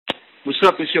What's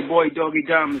up? It's your boy Doggy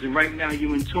Diamonds, and right now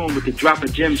you in tune with the Drop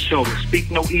of Gems show.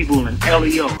 Speak No Evil and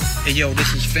LEO. Hey yo,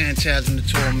 this is Phantasm the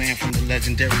Tall Man from the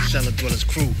legendary Cellar Dwellers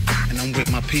crew, and I'm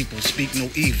with my people, Speak No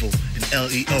Evil and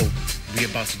LEO. We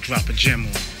about to drop a gem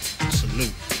on. Salute.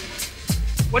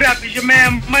 What up? It's your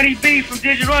man Money B from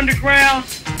Digital Underground,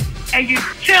 and you're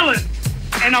chilling,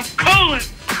 and I'm cooling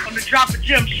on the Drop a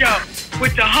Gem show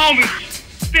with the homies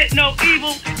Spit No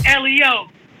Evil and LEO.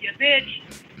 You bitch.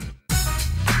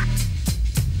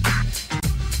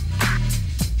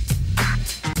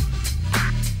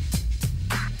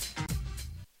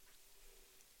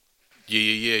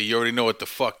 Yeah. You already know what the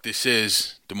fuck this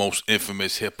is. The most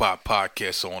infamous hip-hop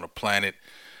podcast on the planet.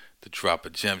 The Drop a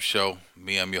Gem Show.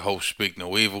 I'm your host, Speak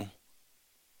No Evil.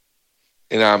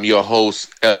 And I'm your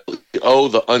host, LEO,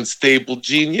 the Unstable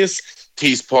Genius.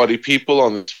 Peace Party people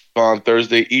on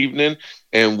Thursday evening.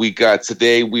 And we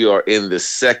are in the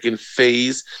second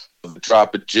phase of the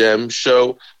Drop a Gem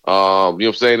Show. You know what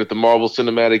I'm saying? That the Marvel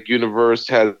Cinematic Universe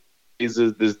has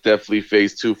phases. This is definitely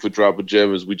phase 2 for Drop a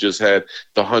Gem, as we just had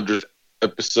the 100th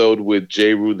episode with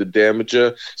J. Rue the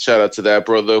Damager. Shout out to that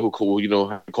brother who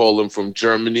call him from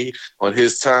Germany on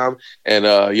his time. And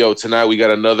tonight we got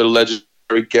another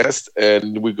legendary guest,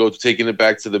 and we go taking it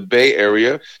back to the Bay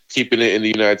Area, keeping it in the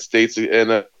United States.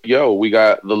 And we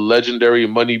got the legendary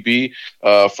Money B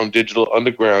from Digital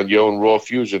Underground, and Raw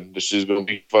Fusion. This is gonna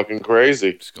be fucking crazy.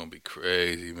 It's gonna be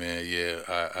crazy, man. Yeah,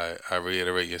 I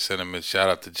reiterate your sentiments. Shout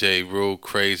out to J. Rue,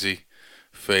 crazy.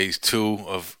 Phase 2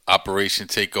 of Operation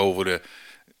Take Over the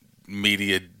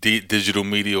digital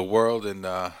media world, and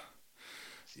man,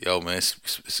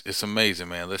 it's amazing,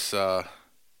 man. Let's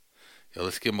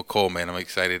give him a call, man. I'm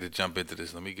excited to jump into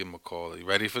this. Let me give him a call. Are you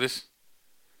ready for this?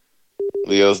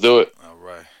 Yeah, let's do it. All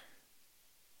right,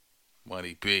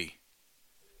 Money B.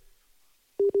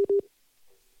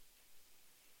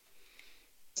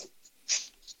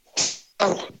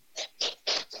 Oh.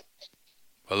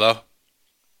 Hello.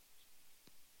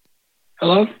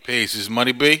 Hello? Peace. This is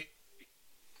Money B?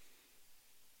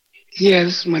 Yeah,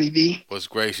 this is Money B. What's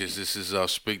gracious? This is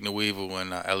Speak No Evil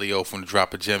and LEO from the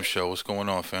Drop a Gem Show. What's going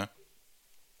on, fam?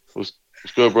 What's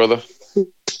good, brother?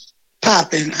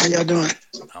 Poppin'. How y'all doing?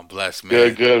 I'm blessed,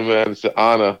 man. Good, man. It's an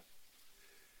honor.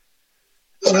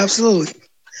 Oh, absolutely.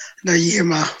 I know you hear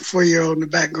my 4-year-old in the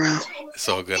background. It's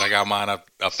all good. I got mine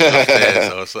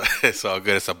upstairs, so it's all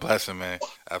good. It's a blessing, man.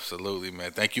 Absolutely,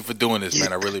 man. Thank you for doing this,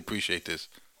 man. I really appreciate this.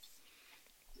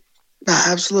 Nah,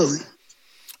 absolutely.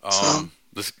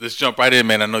 Let's jump right in,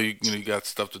 man. I know you got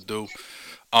stuff to do.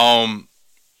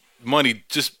 Money,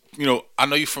 just I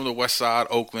know you're from the West Side,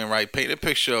 Oakland, right? Paint a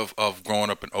picture of growing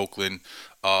up in Oakland,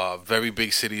 very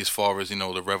big city as far as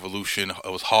the revolution.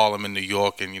 It was Harlem in New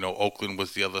York, and Oakland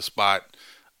was the other spot,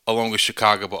 along with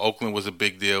Chicago. But Oakland was a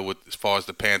big deal as far as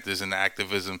the Panthers and the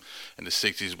activism in the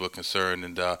 '60s were concerned.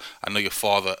 And I know your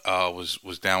father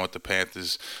was down with the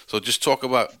Panthers. So just talk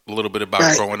a little bit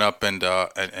about growing up and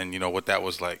what that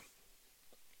was like.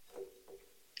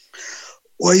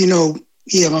 Well,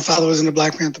 my father was in the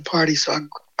Black Panther Party, so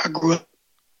I grew up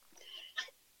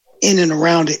in and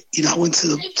around it. I went to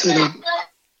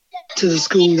the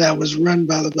school that was run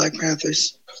by the Black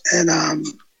Panthers, and I want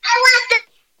the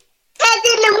head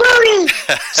in the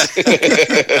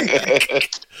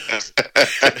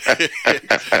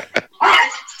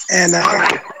and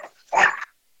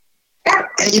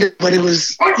but it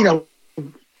was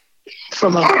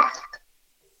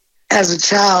as a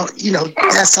child,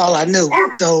 that's all I knew.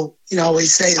 So, I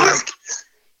always say,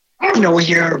 when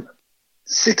you're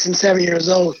 6 and 7 years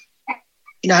old,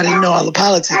 I didn't know all the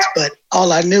politics, but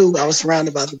all I knew, I was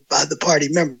surrounded by the party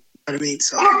members. You know what I mean?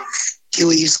 So,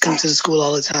 Huey used to come to the school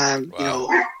all the time. Wow.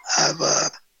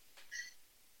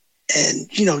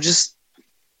 Just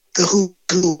the who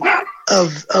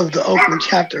of the Oakland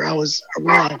chapter, I was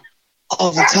around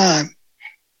all the time.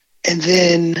 And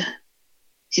then,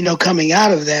 coming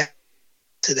out of that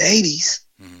to the 80s,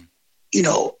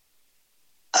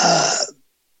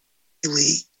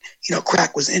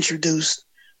 crack was introduced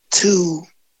to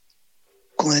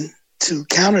Oakland to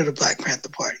counter the Black Panther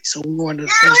Party. So we were one of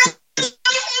the first.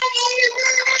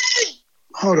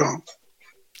 Hold on.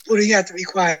 What do you have to be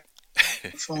quiet?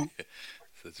 Phone.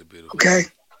 Such a beautiful. Okay.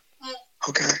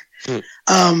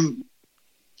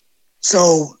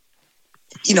 So,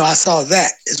 I saw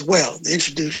that as well. The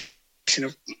introduction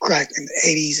of crack in the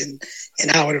 80s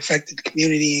and how it affected the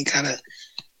community and kind of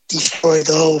destroyed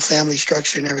the whole family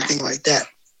structure and everything like that.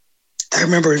 I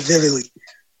remember it vividly.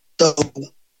 So,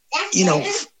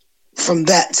 from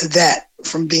that to that,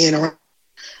 from being around,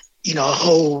 a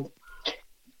whole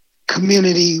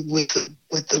community with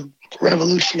the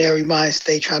revolutionary mind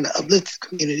state trying to uplift the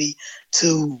community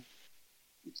to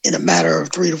in a matter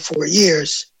of 3 to 4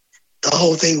 years, the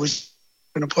whole thing was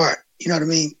apart. You know what I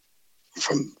mean?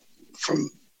 From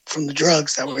the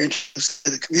drugs that were introduced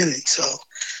to the community. So,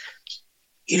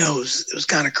 you know, it was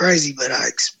kind of crazy,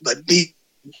 but being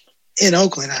in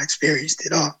Oakland, I experienced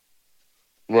it all.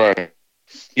 Right.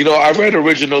 You know, I read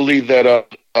originally that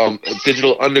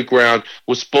Digital Underground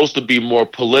was supposed to be more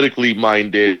politically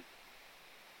minded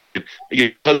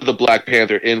because of the Black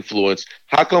Panther influence.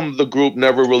 How come the group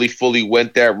never really fully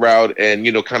went that route and,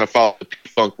 you know, kind of followed the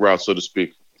P-Funk route, so to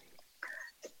speak?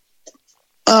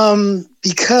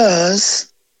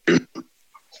 Because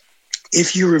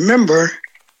if you remember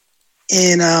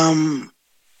in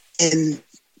the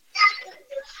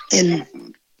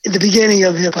beginning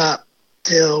of hip hop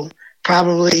till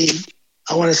probably,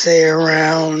 I want to say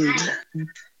around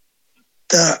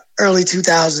the early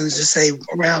 2000s, to say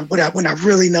around when I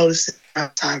really noticed it, around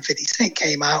the time 50 Cent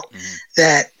came out,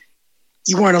 that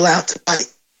you weren't allowed to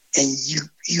fight and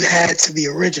you had to be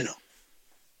original.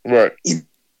 Right.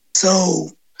 So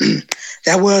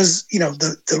that was, you know,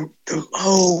 the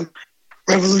whole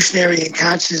revolutionary and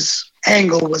conscious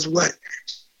angle was what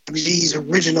G's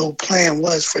original plan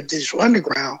was for Digital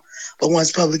Underground. But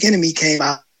once Public Enemy came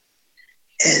out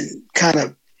and kind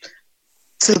of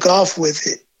took off with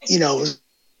it, you know, it was,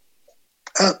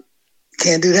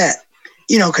 can't do that,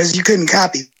 you know, because you couldn't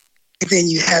copy. Then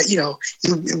you had, you know,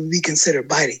 it would be considered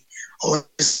biting, or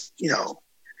just, you know,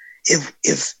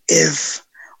 if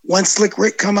one Slick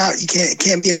Rick come out, it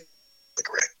can't be a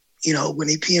Slick Rick. You know, when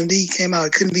EPMD came out,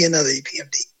 it couldn't be another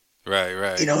EPMD.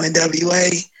 Right. You know,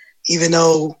 NWA, even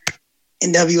though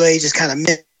NWA just kind of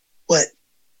meant what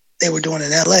they were doing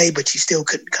in LA, but you still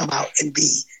couldn't come out and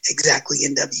be exactly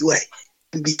NWA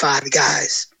and be 5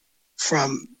 guys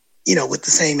from, you know, with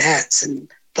the same hats and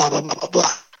blah, blah, blah, blah,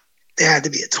 blah. There had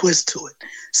to be a twist to it.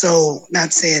 So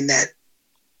not saying that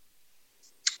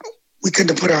we couldn't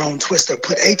have put our own twist or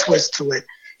put a twist to it.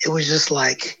 It was just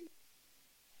like,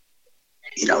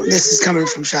 you know, this is coming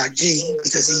from Shock G,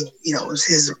 because he, you know, it was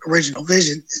his original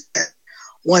vision that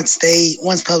once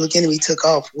Public Enemy took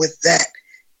off with that,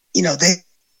 you know,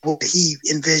 what he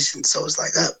envisioned. So it's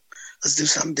like, let's do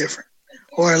something different,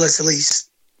 or let's at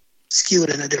least skew it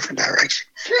in a different direction.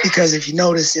 Because if you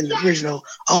notice in the original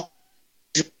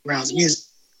Brown's music,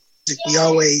 we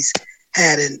always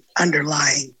had an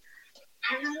underlying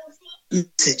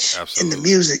message in the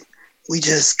music. We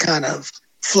just kind of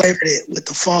flavored it with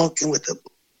the funk and with the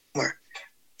humor,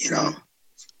 you know.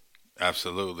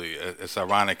 Absolutely. It's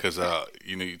ironic because,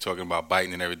 you know, you're talking about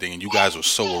biting and everything, and you guys were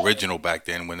so original back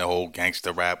then when the whole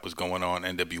gangster rap was going on.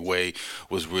 NWA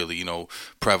was really, you know,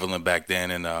 prevalent back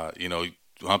then. And, you know,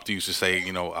 Humpty used to say,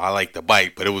 you know, I like to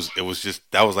bite, but it was just,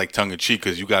 that was like tongue in cheek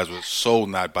because you guys were so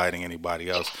not biting anybody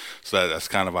else. So that's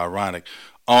kind of ironic.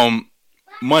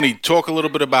 Money, talk a little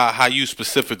bit about how you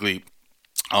specifically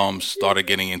started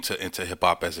getting into hip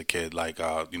hop as a kid, like,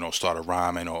 you know, started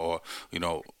rhyming or, you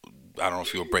know, I don't know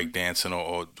if you were breakdancing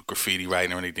or graffiti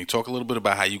writing or anything. Talk a little bit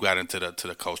about how you got into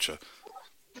the culture.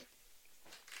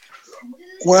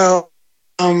 Well,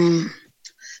 you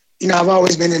know, I've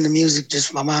always been into music,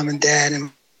 just my mom and dad,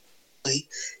 and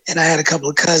I had a couple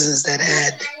of cousins that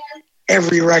had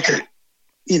every record,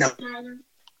 you know,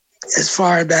 as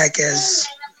far back as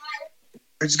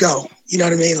records go. You know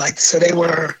what I mean? Like, so they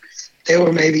were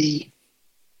maybe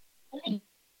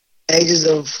ages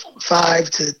of 5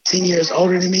 to 10 years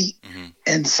older than me. Mm-hmm.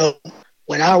 And so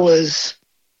when I was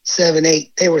 7,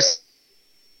 8, they were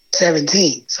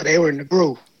 17. So they were in the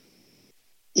groove,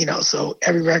 you know, so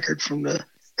every record from the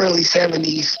early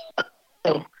 70s, you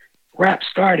know, rap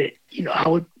started, you know, I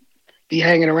would be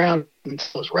hanging around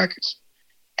those records.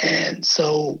 And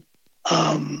so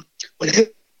when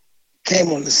it came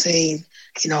on the scene,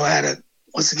 you know, I had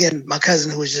once again, my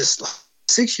cousin who was just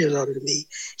 6 years older than me,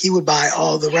 he would buy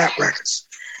all the rap records.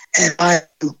 And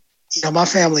my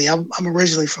family, I'm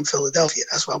originally from Philadelphia.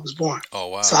 That's where I was born. Oh,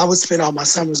 wow. So I would spend all my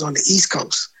summers on the East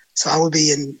Coast. So I would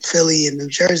be in Philly and New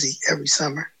Jersey every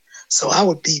summer. So I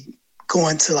would be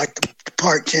going to like the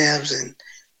park jams and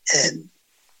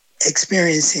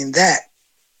experiencing that,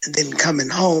 and then coming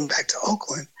home back to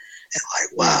Oakland and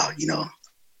like, wow, you know,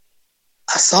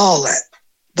 I saw all that.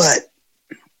 But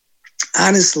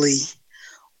honestly,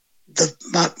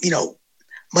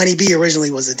 Money B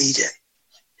originally was a DJ.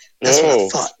 That's what I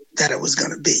thought that it was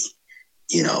going to be.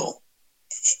 You know,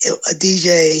 a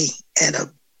DJ and a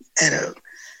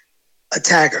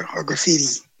tagger or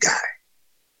graffiti guy.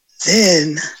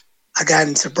 Then I got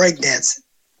into breakdancing.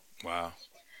 Wow.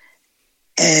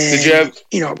 And, did you have,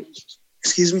 you know,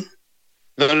 excuse me?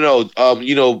 No.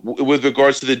 With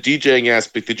regards to the DJing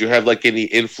aspect, did you have like any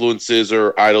influences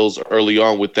or idols early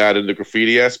on with that in the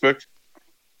graffiti aspect?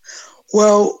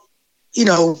 Well,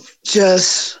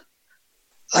 just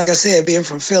like I said, being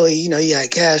from Philly, you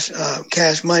had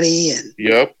Cash Money and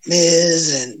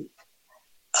Miz and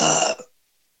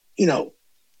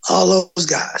all those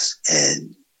guys,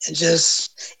 and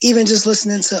just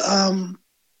listening to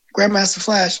Grandmaster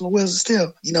Flash and the Wheels of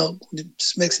Steel,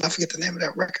 just mixing. I forget the name of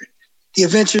that record. The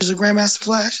Adventures of Grandmaster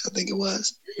Flash, I think it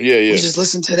was. Yeah. We just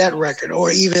listen to that record, or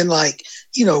even like,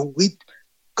 we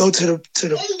go to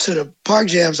the park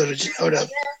jams or the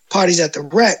parties at the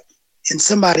rec, and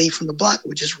somebody from the block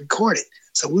would just record it.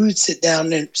 So we would sit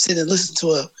down and listen to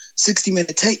a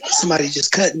 60-minute tape. Somebody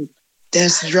just cut and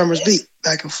dance the drummer's beat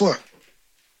back and forth,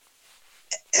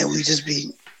 and we just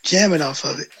be jamming off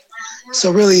of it. So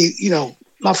really,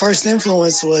 my first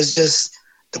influence was just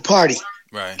the party,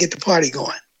 right? Get the party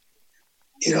going.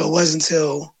 It wasn't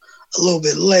until a little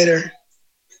bit later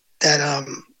that,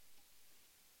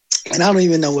 and I don't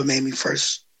even know what made me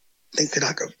first think that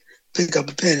I could pick up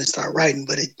a pen and start writing,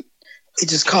 but it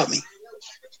just caught me.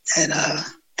 And I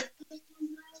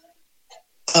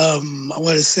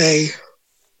want to say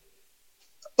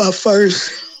my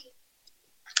first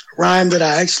rhyme that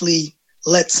I actually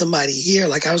let somebody hear,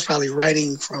 like I was probably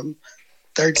writing from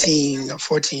 13 or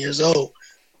 14 years old,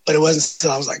 but it wasn't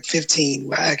until I was like 15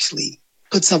 where I actually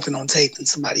put something on tape and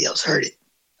somebody else heard it.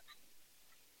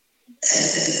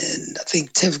 And I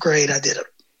think 10th grade I did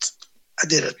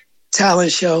a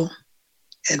talent show,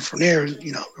 and from there,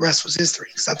 the rest was history.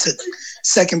 So I took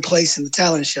second place in the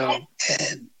talent show,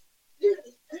 and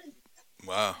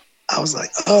wow, I was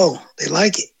like, oh, they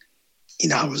like it.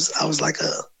 I was like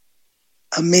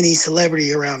a mini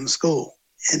celebrity around the school,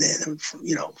 and then from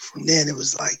then it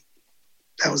was like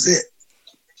that was it.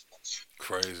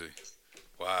 Crazy.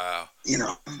 Wow.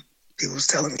 People was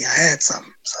telling me I had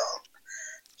something.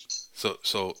 So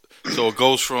it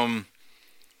goes from,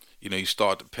 you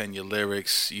start to pen your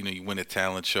lyrics, you win a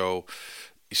talent show,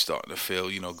 you starting to feel,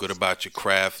 good about your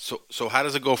craft. So how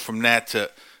does it go from that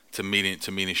to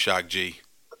meeting Shock G?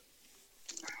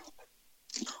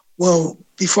 Well,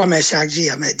 before I met Shock G,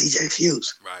 I met DJ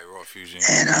Fuse. Right, Raw Fusion.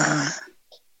 And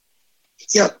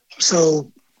yep.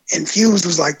 So, and Fuse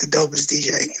was like the dopest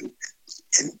DJ in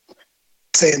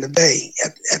say in the Bay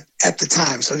at the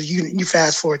time. So you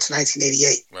fast forward to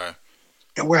 1988, right?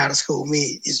 And we're out of school.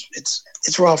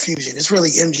 It's Raw Fusion. It's really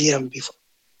MGM before,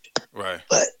 right?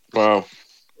 But wow,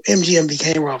 MGM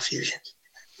became Raw Fusion,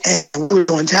 and we were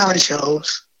doing talent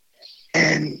shows,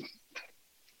 and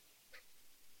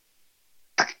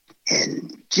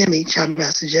Jimmy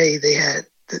Chopmaster J, they had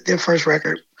their first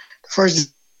record. The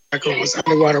first record was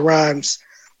Underwater Rhymes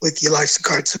with Your Life's a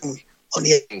Cartoon on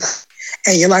the 8th.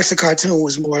 And Your Life's a Cartoon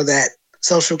was more of that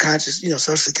socially conscious,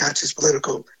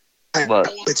 political, right,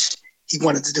 which he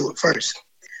wanted to do it first.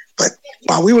 But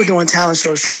while we were doing talent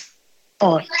shows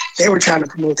they were trying to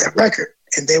promote that record,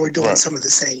 and they were doing some of the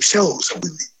same shows. So we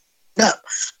up.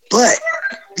 But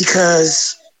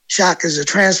because Shock is a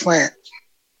transplant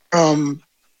from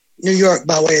New York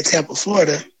by way of Tampa,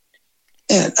 Florida,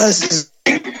 and us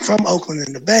from Oakland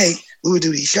and the Bay, we would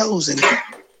do these shows and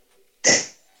they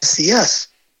see us,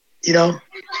 And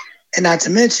not to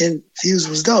mention, Fuse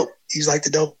was dope. He was like the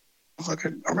dope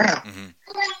motherfucker around. Mm-hmm.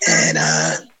 And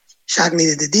Shock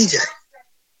needed the DJ.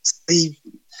 So he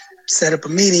set up a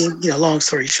meeting, long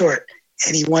story short,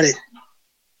 and he wanted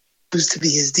Fuse to be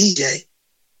his DJ.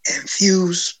 And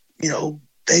Fuse,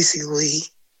 basically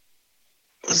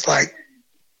was like,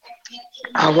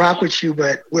 I'll rock with you,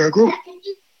 but we're a group.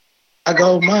 I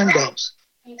go, mine goes.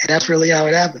 And that's really how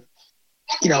it happened.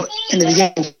 In the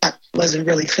beginning, I wasn't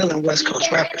really feeling West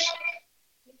Coast rappers.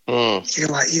 He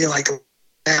didn't like the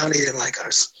sound, he didn't like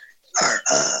our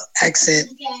accent.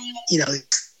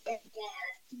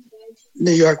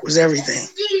 New York was everything.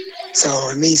 So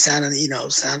and me sounding,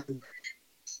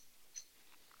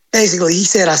 basically he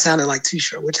said I sounded like Too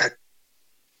Short, which I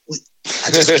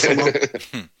just promote.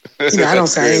 I don't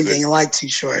sound anything like Too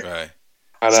Short. Right.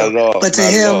 Not at all. But to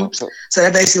him, so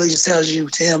that basically just tells you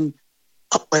to him,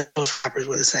 most rappers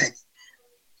were the same.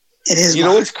 In his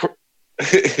mind. What's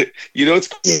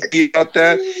crazy about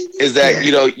that is that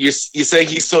you're saying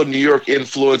he's so New York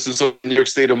influenced and so New York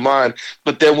state of mind,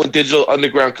 but then when Digital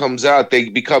Underground comes out, they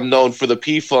become known for the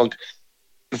P-Funk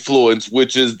influence,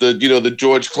 which is the the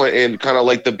George Clinton kind of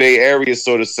like the Bay Area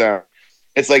sort of sound.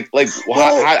 It's like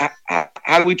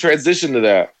how do we transition to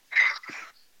that?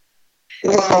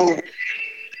 Well,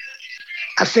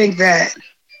 I think that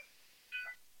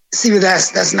but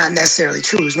that's not necessarily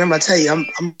true. Remember, I tell you, I'm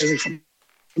originally from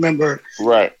remember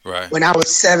Right. when I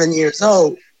was 7 years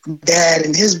old, Dad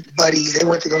and his buddy, they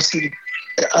went to go see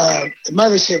the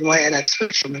Mothership land at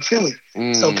Twitcham in Philly.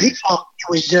 So P-Funk,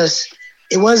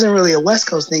 it wasn't really a West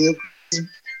Coast thing. It was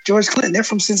George Clinton. They're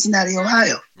from Cincinnati,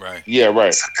 Ohio. Right. Yeah,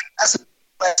 right. So that's a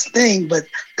West thing, but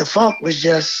the funk was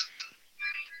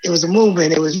it was a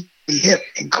movement. It was really hip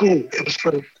and cool. It was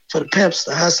for the pimps,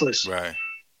 the hustlers. Right.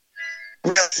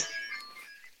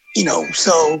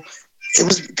 So it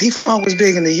was P-Funk was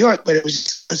big in New York, but it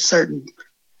was a certain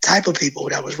type of people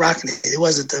that was rocking it. It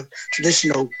wasn't the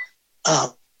traditional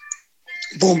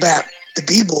boom bap, the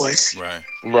B-boys. Right.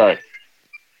 Right.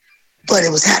 But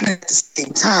it was happening at the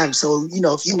same time. So,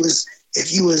 if you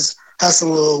was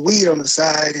hustling a little weed on the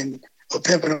side or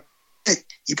pimping,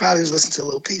 you probably was listening to a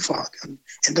little P-Funk and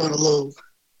doing a little,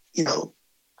 your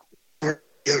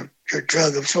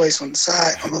drug of choice on the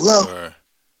side, on the low. Right.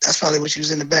 That's probably what you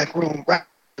was in the back room rocking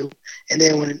to. And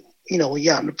then when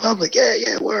you're out in the public,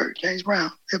 yeah, word, James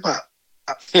Brown, hip hop.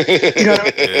 You know what I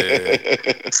mean? Yeah.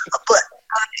 But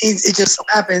it just so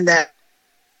happened that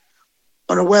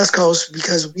on the West Coast,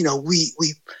 because we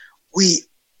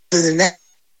other than that,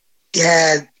 we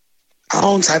had our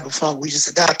own type of funk. We just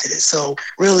adopted it. So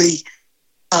really,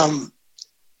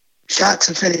 Shock's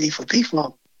affinity for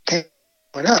P-Funk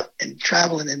went up, and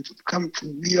traveling and coming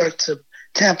from New York to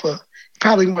Tampa,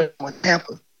 probably more than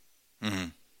Tampa. Mm-hmm.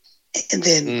 And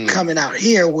then coming out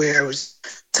here where it was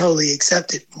totally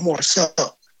accepted more so.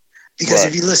 Because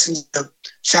if you listen to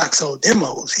Shock's old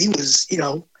demos, he was,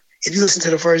 if you listen to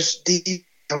the first D,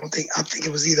 I think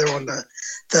it was either on the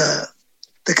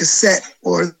cassette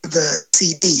or the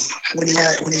CD when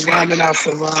he's rhyming off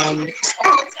of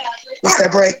what's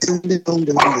that break?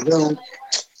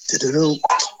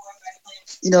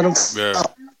 You know what I'm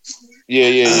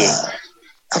Yeah.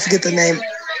 I forget the name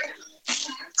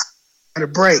of the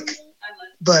break,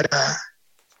 but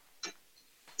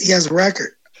he has a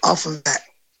record off of that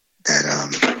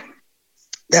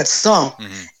song,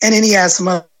 and then he had some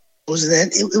others.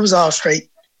 Then it was all straight,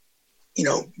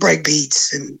 break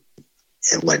beats and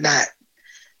whatnot.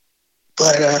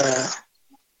 But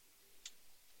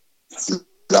you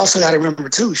also got to remember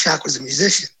too, Shock was a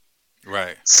musician,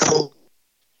 right? So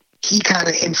he kind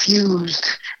of infused,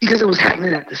 because it was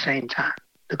happening at the same time.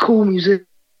 The cool music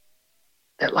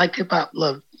that liked hip hop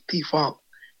loved P-Funk,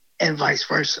 and vice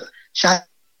versa. Shock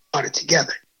brought it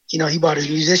together. He brought his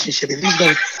musicianship.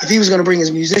 If he was gonna bring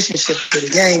his musicianship to the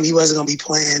game, he wasn't gonna be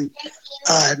playing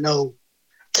no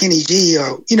Kenny G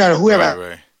or whoever,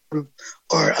 right.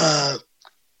 or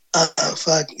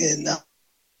fucking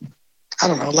I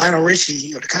don't know, Lionel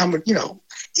Richie or the Commodore.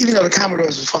 Even though the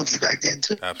Commodores was funky back then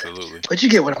too. Absolutely. But you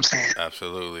get what I'm saying.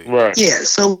 Absolutely. Right. Yeah.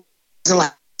 So it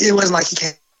wasn't like he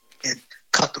came and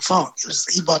caught the funk.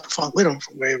 He brought the funk with him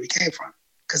from wherever he came from,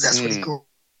 because that's what he grew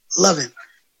loving.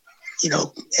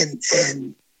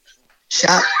 And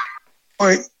Shock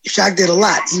did a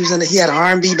lot. He had an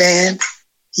R&B band.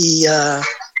 He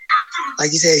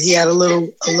like you said, he had a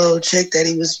little chick that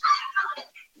he was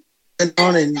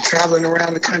on and traveling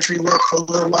around the country with for a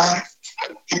little while.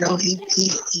 He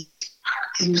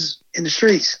was in the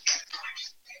streets.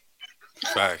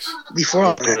 Facts. Before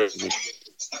all that.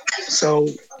 So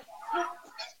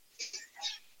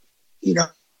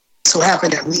so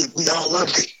happened that we all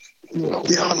loved it. We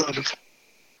all loved it.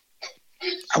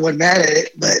 I wasn't mad at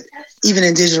it, but even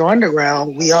in Digital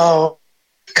Underground, we all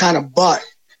kind of bought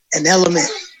a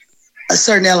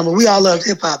certain element. We all loved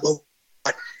hip hop,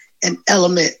 but an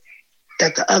element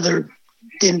that the other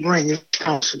didn't bring.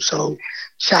 So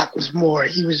Shock was more.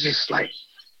 He was just like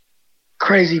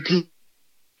crazy people.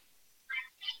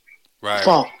 Right.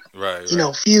 Funk. Right.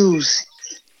 Fuse.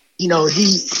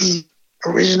 He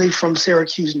originally from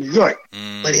Syracuse, New York,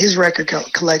 but his record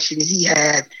collection, he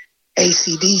had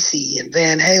AC/DC and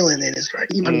Van Halen in his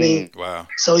record. You know what I mean? Wow.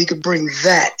 So he could bring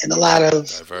that and a lot of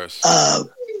diverse.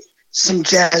 Some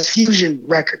jazz fusion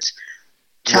records.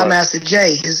 Master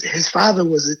Jay, his father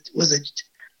was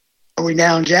a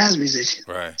renowned jazz musician.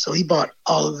 Right. So he brought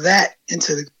all of that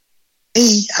into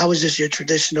me. I was just your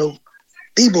traditional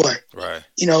B-boy. Right.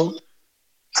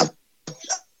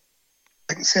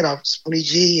 Like I said, I was Spoonie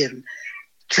G and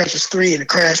Treacherous 3 and the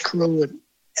Crash Crew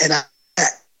and I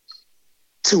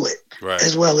to it. Right.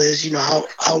 As well as,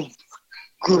 how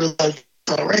grew to love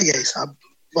reggae. So I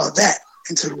brought that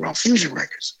into the Raw Fusion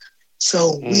records.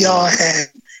 So we all had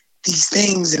these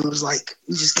things, and it was like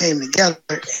we just came together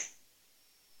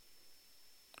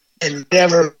and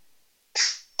never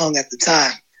song at the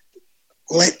time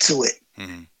lent to it.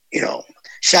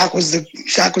 Shock was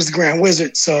the Grand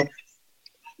Wizard, so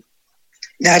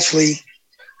naturally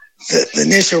the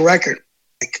initial record,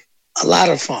 like a lot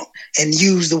of funk and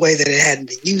used the way that it hadn't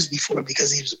been used before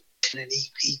because he was and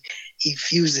he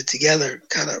fused it together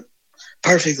kind of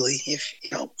perfectly. If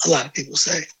a lot of people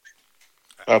say.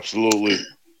 Absolutely.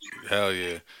 Hell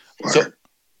yeah.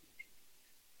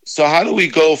 So how do we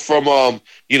go from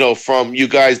from you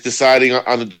guys deciding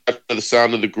on the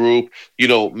sound of the group,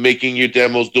 making your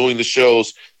demos, doing the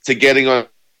shows, to getting on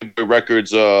the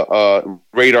records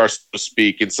radar, so to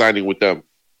speak, and signing with them?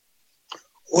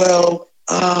 Well,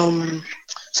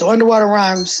 so Underwater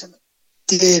Rhymes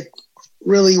did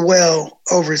really well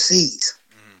overseas.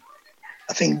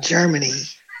 I think Germany,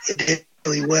 it did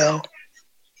really well.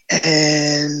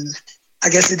 And I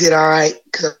guess it did all right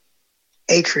because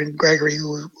Adrian Gregory,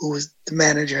 who was the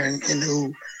manager and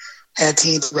who had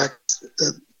TNT Records,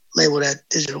 the label that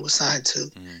Digital was signed to,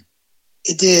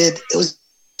 it was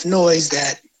noise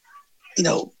that,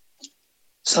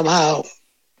 somehow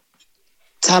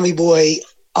Tommy Boy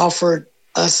offered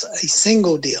us a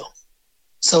single deal.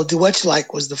 So Do What You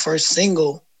Like was the first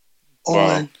single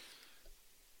on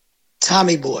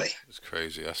Tommy Boy. It's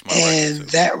crazy. That's my and record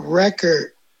too. That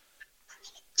record.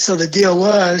 So the deal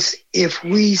was if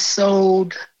we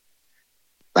sold,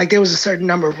 like there was a certain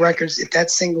number of records, if that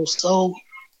single sold,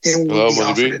 then we would be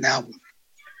offered an album.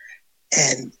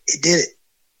 And it did it.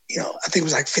 I think it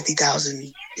was like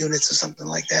 50,000 units or something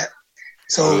like that.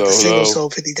 So if the single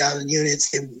sold 50,000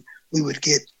 units, then we would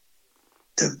get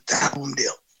the album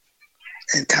deal.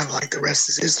 And kind of like the rest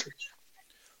is history.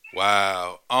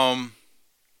 Wow.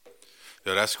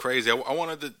 Yo, that's crazy. I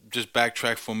wanted to just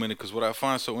backtrack for a minute because what I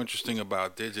find so interesting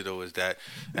about Digital is that,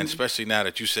 and especially now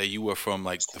that you say you were from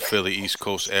like the Philly East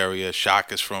Coast area,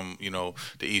 Shock is from, the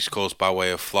East Coast by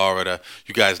way of Florida.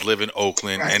 You guys live in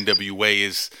Oakland. Right. NWA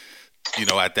is,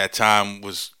 at that time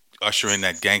was ushering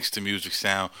that gangster music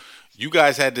sound. You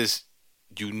guys had this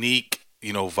unique,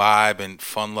 vibe and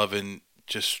fun-loving,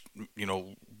 just,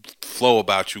 flow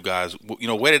about you guys.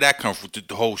 Where did that come from?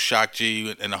 The whole Shock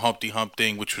G and the Humpty Hump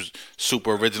thing, which was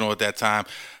super original at that time.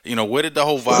 Where did the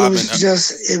whole vibe?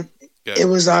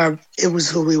 It was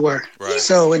who we were. Right.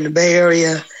 So in the Bay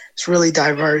Area, it's really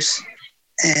diverse,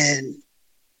 and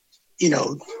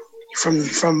from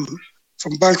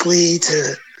Berkeley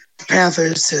to the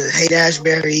Panthers to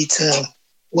Haight-Ashbury to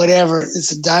whatever,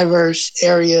 it's a diverse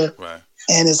area, right?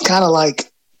 And it's kind of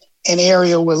like an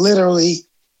area where literally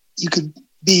you could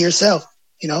be yourself,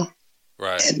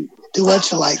 right, and do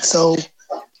what you like. So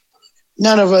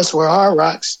none of us were hard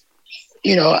rocks.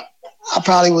 I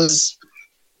probably was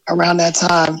around that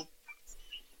time,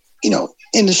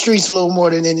 in the streets a little more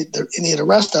than any of the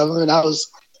rest of them. And I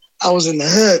was in the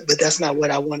hood, but that's not what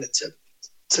I wanted to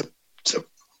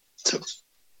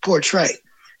portray,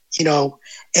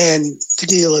 and to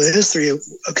give you a little history of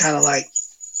kind of like,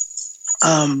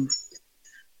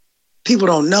 people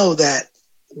don't know that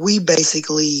we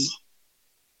basically,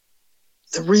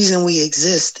 the reason we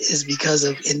exist is because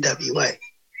of NWA.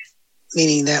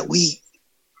 Meaning that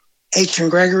Adrian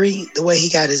Gregory, the way he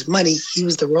got his money, he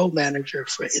was the road manager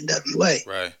for NWA.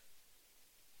 Right.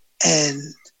 And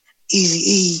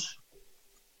Eazy-E,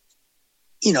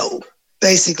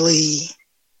 basically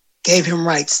gave him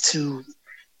rights to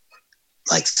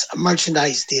like a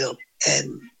merchandise deal.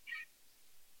 And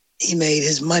he made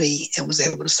his money and was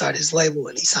able to start his label,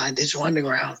 and he signed Digital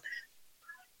Underground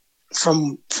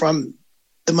from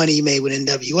the money he made with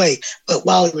NWA. But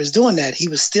while he was doing that, he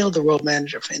was still the road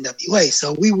manager for NWA.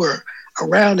 So we were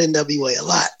around NWA a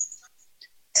lot.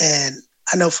 And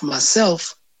I know for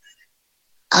myself,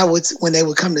 when they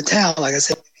would come to town, like I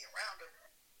said, we'd be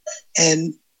around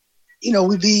them. And,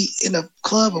 we'd be in a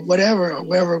club or whatever, or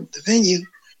wherever the venue.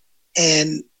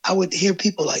 And I would hear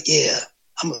people like, yeah,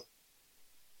 I'm a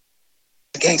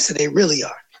gangster they really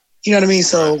are. You know what I mean?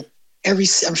 So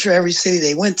I'm sure every city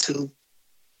they went to,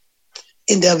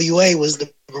 NWA was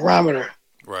the barometer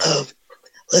of,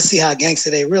 let's see how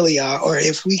gangster they really are, or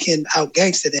if we can out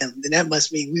gangster them, then that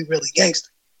must mean we really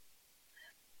gangster.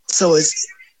 So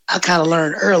I kind of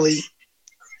learned early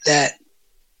that,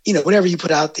 whatever you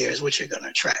put out there is what you're going to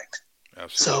attract.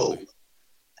 Absolutely. So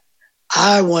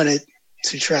I wanted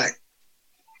to attract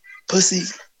pussy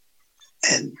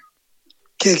and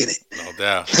kicking it. No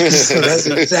doubt. So that's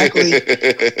exactly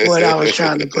what I was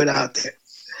trying to put out there.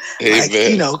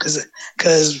 Hey, like,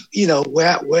 because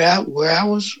where I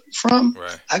was from,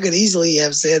 right. I could easily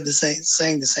have said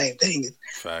saying the same thing.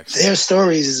 Facts. Their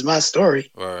stories is my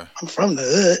story. Right. I'm from the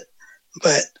hood,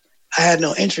 but I had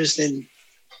no interest in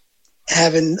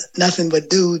having nothing but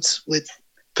dudes with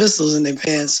pistols in their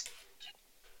pants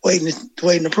waiting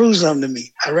to prove something to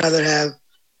me. I'd rather have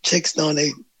chicks throwing their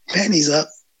panties up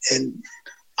and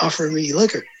offering me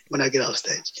liquor. when I get off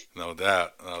stage. No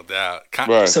doubt.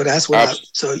 Right. So that's what I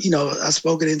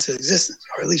spoke it into existence,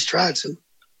 or at least tried to.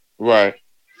 Right.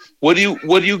 What do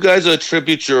you guys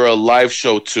attribute your live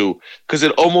show to? Because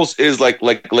it almost is like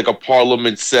a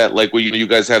Parliament set, like where you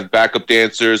guys have backup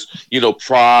dancers,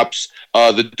 props,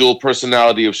 the dual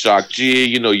personality of Shock G,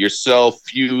 yourself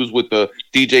fused with the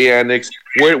DJ Annex.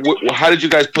 How did you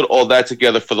guys put all that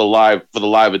together for the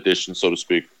live edition, so to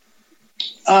speak?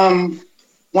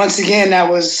 Once again, that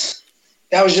was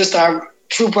just our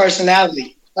true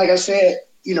personality. Like I said,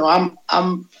 I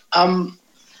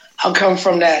come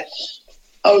from that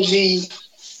OG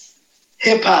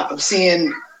hip hop of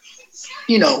seeing,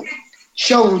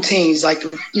 show routines like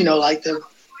the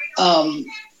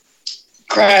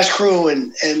Crash Crew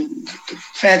and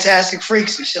Fantastic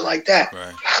Freaks and shit like that.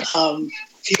 Right.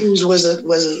 Fuse was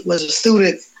a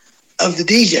student of the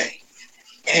DJ,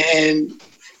 and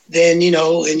then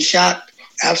in Shock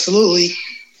absolutely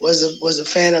was a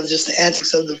fan of just the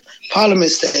antics of the Parliament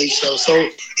stage show. So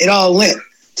it all lent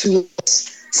to us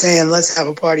saying, let's have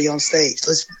a party on stage.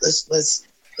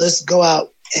 Let's go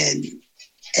out and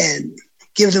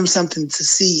give them something to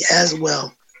see as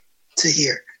well to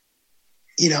hear,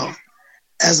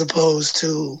 as opposed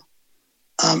to,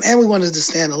 and we wanted to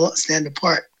stand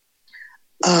apart.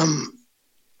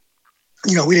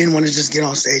 We didn't want to just get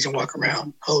on stage and walk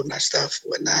around holding our stuff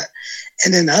and whatnot.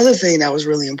 And then the other thing that was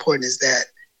really important is that,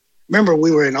 remember,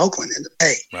 we were in Oakland in the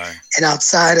Bay, right. And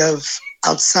outside of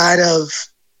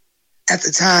at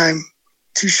the time,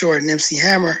 Too Short and MC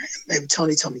Hammer, and maybe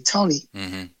Tony,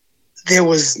 mm-hmm. there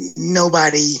was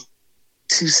nobody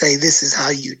to say, this is how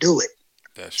you do it.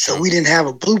 That's true. So we didn't have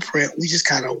a blueprint. We just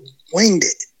kind of winged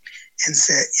it and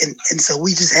said, and so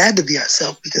we just had to be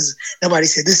ourselves because nobody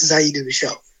said, this is how you do the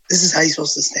show. This is how you're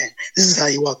supposed to stand. This is how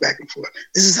you walk back and forth.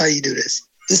 This is how you do this.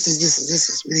 This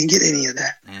is. We didn't get any of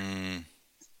that.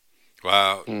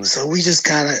 Wow. So we just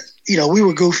kind of, we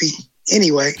were goofy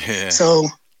anyway. Yeah. So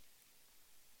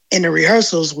in the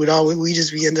rehearsals, we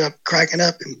ended up cracking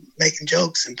up and making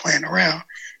jokes and playing around,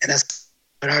 and that's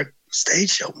what our stage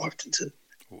show morphed into.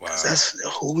 Wow. That's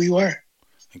who we were.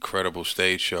 Incredible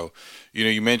stage show.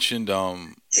 You mentioned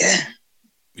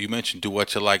You mentioned Do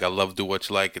What You Like. I love Do What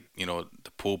You Like.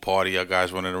 The pool party, our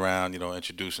guys running around,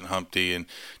 introducing Humpty, and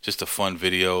just a fun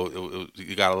video.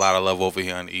 You got a lot of love over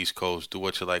here on the East Coast. Do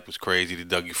What You Like was crazy. The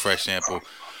Dougie Fresh sample,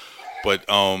 but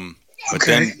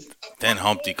then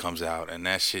Humpty comes out, and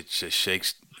that shit just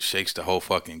shakes the whole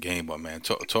fucking game up, man.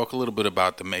 Talk a little bit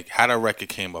about how that record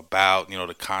came about.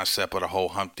 The concept of the whole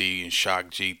Humpty and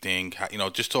Shock G thing.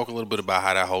 Just talk a little bit about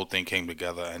how that whole thing came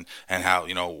together and how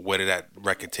where did that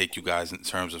record take you guys in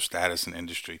terms of status and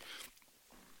industry.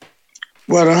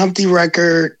 Well, the Humpty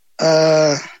record,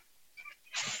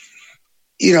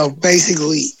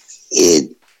 basically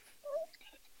it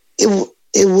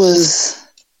was,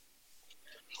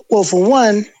 well, for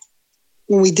one,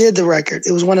 when we did the record,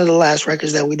 it was one of the last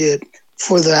records that we did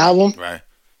for the album. Right.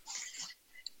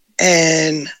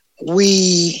 And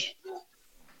we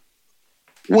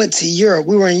went to Europe.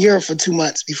 We were in Europe for 2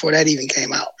 months before that even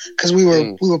came out because we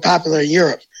were popular in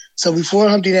Europe. So before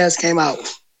Humpty Dance came out,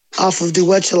 off of Do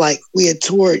What You Like, we had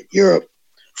toured Europe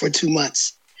for 2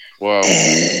 months. Wow.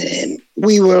 And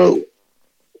we were,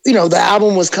 the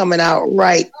album was coming out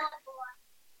right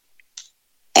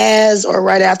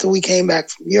after we came back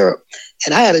from Europe.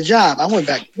 And I had a job. I went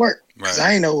back to work because I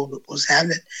didn't know what was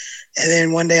happening. And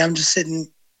then one day I'm just sitting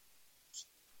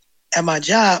at my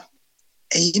job,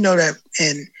 and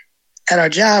and at our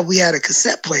job we had a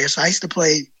cassette player. So I used to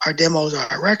play our demos or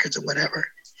our records or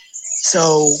whatever.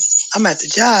 So I'm at the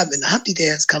job and the Humpty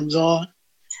Dance comes on,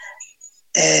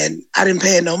 and I didn't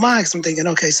pay it no mind because I'm thinking,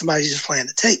 okay, somebody's just playing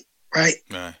the tape, right?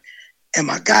 Right. And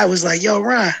my guy was like, yo,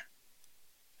 Ron,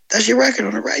 that's your record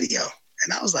on the radio.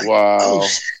 And I was like, wow. Oh,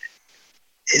 shit.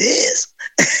 It is.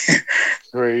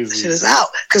 Crazy. Shit is out.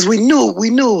 Because we knew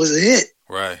it was a hit.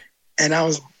 Right. And I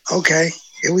was, okay,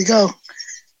 here we go.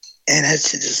 And that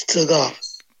shit just took off.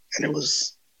 And it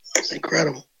was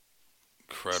incredible.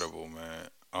 Incredible, man.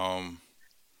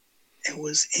 It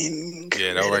was incredible.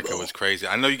 Yeah, that record was crazy.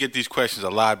 I know you get these questions a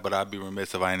lot, but I'd be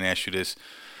remiss if I didn't ask you this.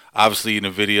 Obviously, in the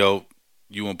video,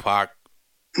 you and Pac,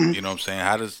 Mm-hmm. you know what I'm saying?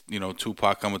 How does,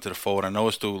 Tupac come into the fold? I know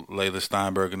it's through Layla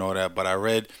Steinberg and all that, but I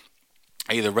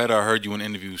either read or heard you in an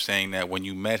interview saying that when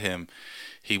you met him,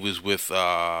 he was with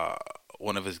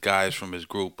one of his guys from his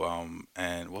group,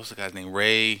 and what's the guy's name?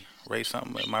 Ray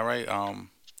something, am I right?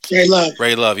 Ray Love.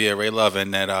 Ray Love, yeah, Ray Love,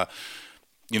 and that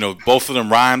both of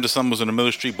them rhymed. Or something was in the middle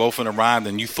of the street. Both of them rhymed,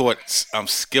 and you thought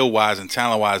skill wise and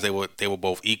talent wise they were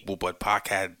both equal. But Pac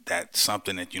had that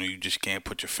something that you just can't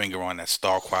put your finger on, that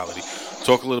star quality.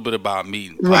 Talk a little bit about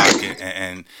meeting Pac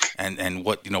and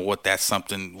what that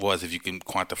something was, if you can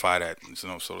quantify that,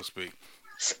 so to speak.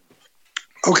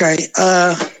 Okay.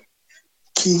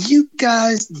 Can you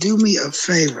guys do me a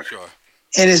favor? Sure.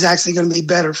 And it's actually going to be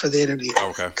better for the interview.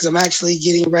 Okay. Because I'm actually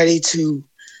getting ready to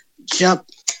jump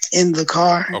in the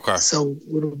car. Okay. So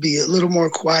it'll be a little more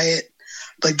quiet.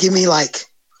 But give me like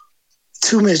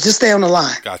 2 minutes. Just stay on the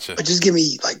line. Gotcha. But just give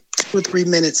me like 2 or 3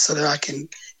 minutes so that I can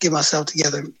get myself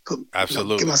together and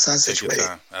Absolutely. Get my son situated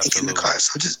in the car.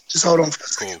 So just hold on for a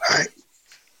second. Cool.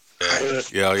 All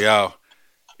right. Yo.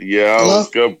 Yeah, Hello?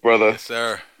 good, brother. Yes,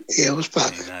 sir. Yeah, what's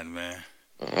poppin'? Ain't nothing, man.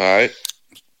 All right.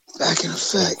 Back in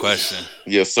effect. Question.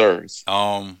 Yes, sir.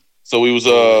 So So we was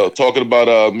talking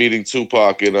about meeting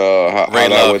Tupac and how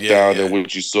that went down and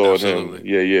what you saw in him.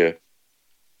 Yeah.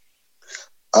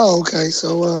 Oh, okay.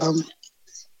 So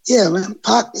yeah, man.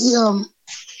 Pac, he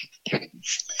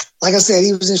like I said,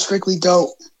 he was in Strictly Dope.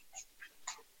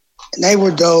 And they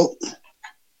were dope.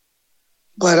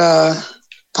 But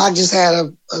Pac just had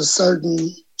a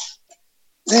certain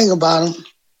thing about him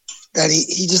that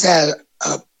he just had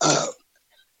a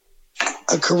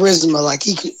charisma. Like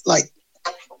he could, like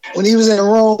when he was in a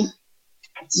room,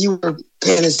 you were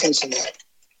paying attention to him.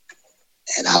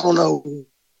 And I don't know,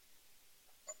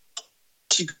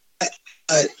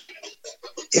 but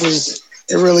it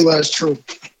really was true.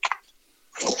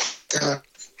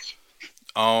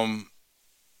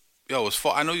 Yo, as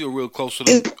far I know you're real close to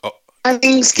them.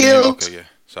 Writing skills. Okay, yeah.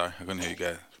 Sorry, I couldn't hear you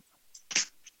guys.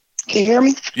 Can you hear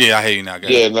me? Yeah, I hear you now,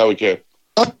 guys. Yeah, now we can.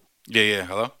 Yeah.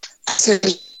 Hello.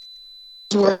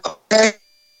 Okay.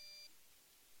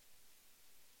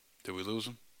 Did we lose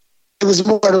him? It was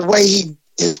more the way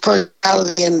his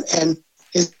personality and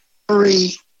his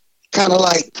story, kind of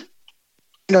like,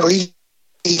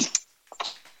 he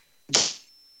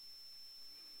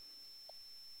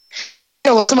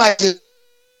somebody just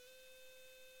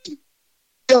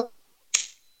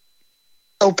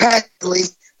so passionately,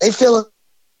 they feel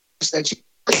that you.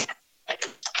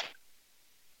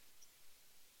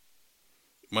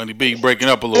 Money B, breaking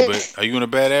up a little bit. Are you in a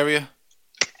bad area?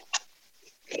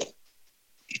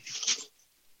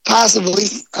 Possibly.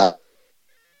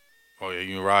 Oh yeah,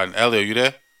 you riding. Ellie, are you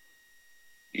there?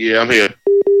 Yeah, I'm here.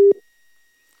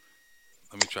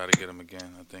 Let me try to get him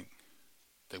again. I think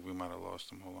we might have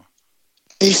lost him. Hold on.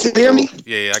 You still hear me?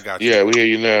 Yeah, I got you. Yeah, we hear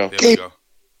you now. There we go.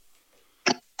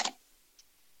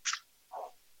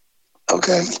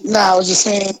 Okay. No, I was just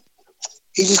saying,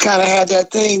 he just kind of had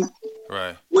that thing,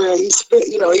 right, where he spit.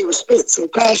 He would spit so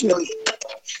passionately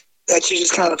that you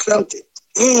just kind of felt it,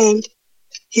 and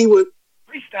he would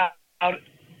freestyle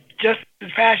just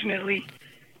as passionately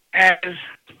as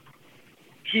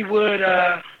he would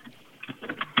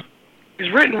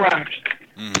his written rhymes,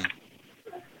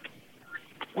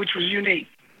 which was unique.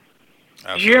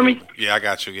 Absolutely. You hear me? Yeah, I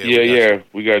got you. Yeah,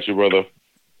 we got you, brother.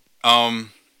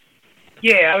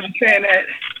 Yeah, I was just saying that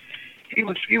he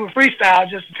would freestyle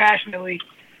just as passionately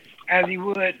as he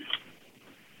would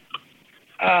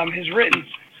his written.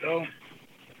 So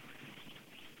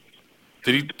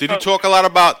did he talk a lot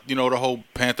about the whole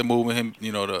Panther movement? Him,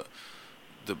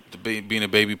 the being a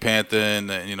baby Panther, and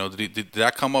did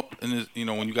that come up in his,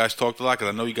 when you guys talked a lot?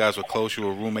 Because I know you guys were close. You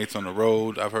were roommates on the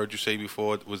road. I've heard you say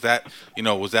before. Was that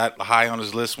high on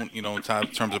his list when, in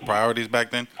terms of priorities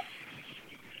back then?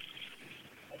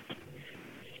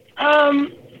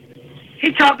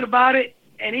 He talked about it,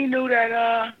 and he knew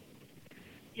that,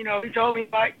 he told me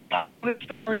about his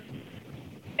story,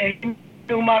 and he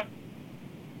knew my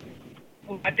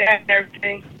dad and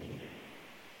everything.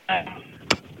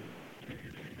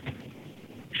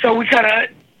 So we kind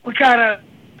of,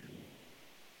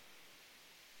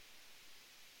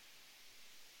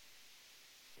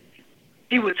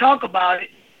 he would talk about it.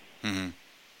 Mm-hmm.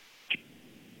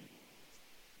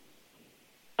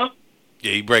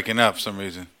 Yeah, he breaking up for some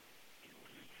reason.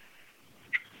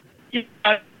 Yeah.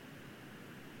 Hold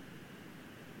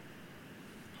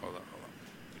on. Let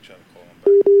me try to call him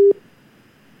back.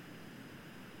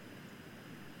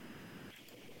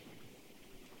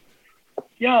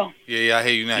 Yo. Yeah, I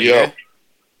hear you now. Yo. Yeah?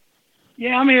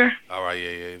 Yeah, I'm here. All right,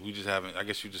 yeah. We just haven't. I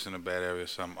guess you're just in a bad area or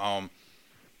something.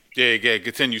 Yeah.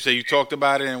 Continue. Say you talked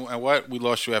about it, and what? We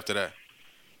lost you after that.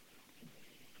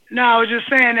 No, I was just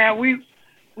saying that we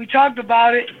talked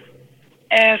about it,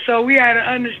 and so we had an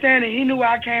understanding. He knew where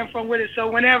I came from with it. So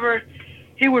whenever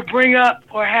he would bring up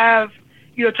or have,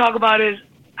 talk about his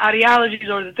ideologies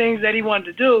or the things that he wanted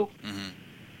to do,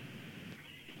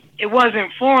 it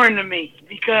wasn't foreign to me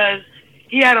because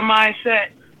he had a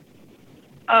mindset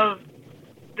of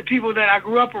the people that I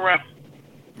grew up around.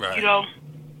 Right. You know?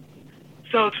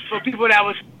 So for people that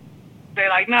was, they're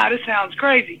like, nah, this sounds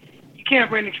crazy. You can't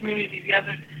bring the community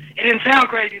together. It didn't sound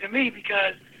crazy to me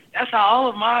because that's how all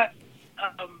of my,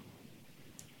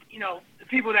 you know, the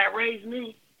people that raised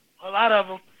me, a lot of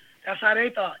them, that's how they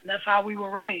thought. And that's how we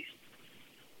were raised.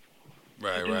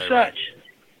 Right, to do right, such.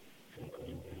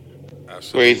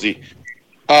 Absolutely. Crazy.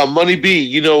 Money B,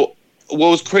 you know, what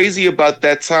was crazy about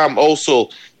that time also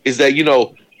is that, you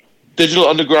know, Digital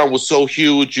Underground was so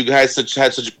huge, you guys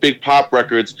had such big pop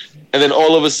records, and then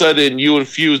all of a sudden you and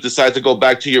Fuse decide to go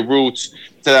back to your roots,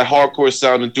 to that hardcore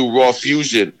sound and do raw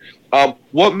fusion.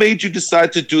 What made you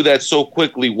decide to do that so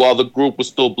quickly while the group was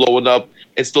still blowing up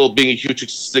and still being a huge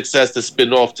success to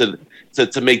spin off to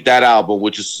make that album,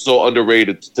 which is so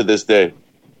underrated to this day?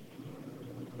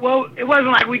 Well, it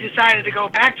wasn't like we decided to go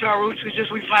back to our roots. It was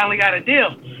just we finally got a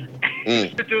deal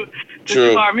to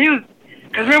do our music.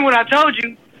 Because remember what I told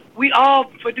you, we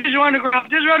all, for Digital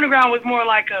Underground was more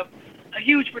like a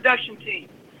huge production team.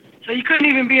 So you couldn't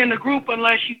even be in the group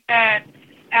unless you had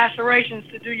aspirations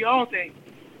to do your own thing.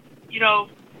 You know,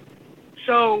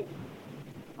 so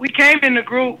we came in the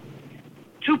group,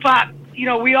 Tupac, you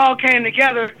know, we all came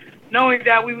together knowing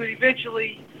that we would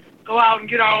eventually go out and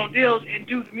get our own deals and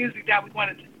do the music that we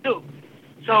wanted to do.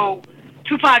 So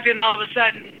Tupac didn't all of a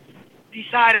sudden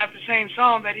decide after the same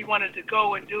song that he wanted to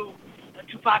go and do a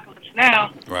Tupacalypse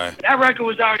Now. Right. That record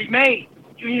was already made.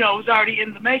 You know, it was already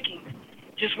in the making.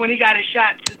 Just when he got a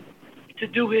shot to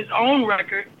do his own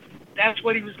record, that's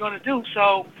what he was going to do.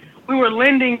 So we were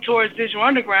lending towards Digital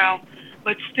Underground,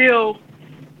 but still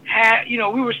had, you know,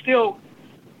 we were still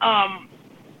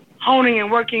honing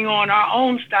and working on our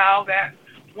own style that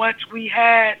once we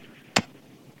had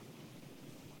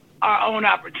our own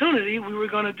opportunity, we were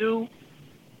going to do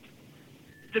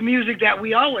the music that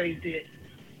we always did.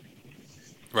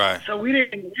 Right. So we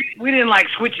didn't like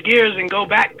switch gears and go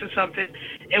back to something.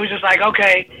 It was just like,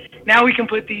 okay, now we can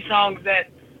put these songs that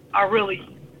are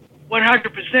really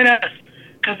 100% us.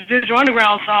 Because the Digital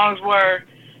Underground songs were,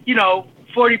 you know,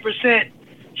 40%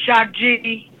 Shock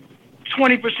G,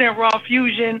 20% Raw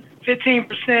Fusion,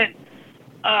 15%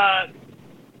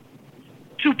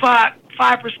 Tupac,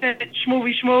 5%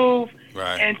 Schmoovy Schmoove,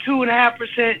 Right. and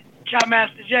 2.5% Chop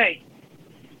Master J.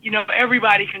 You know,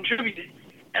 everybody contributed,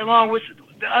 along with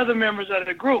the other members of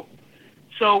the group.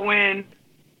 So when,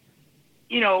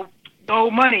 you know,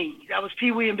 Gold Money, that was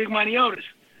Pee Wee and Big Money Otis,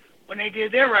 when they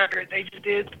did their record, they just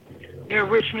did their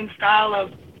Richmond style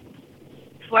of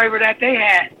flavor that they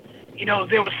had. You know,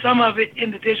 there was some of it in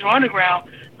the Digital Underground,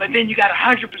 but then you got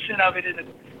 100% of it in the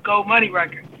Gold Money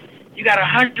record. You got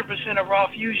 100% of Raw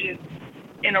Fusion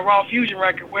in a Raw Fusion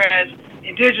record, whereas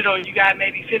in digital you got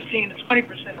maybe 15 to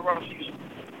 20% of Raw Fusion,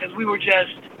 because we were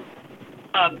just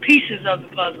pieces of the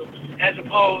puzzle as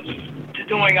opposed to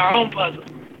doing our own puzzle.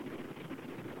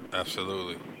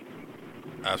 Absolutely.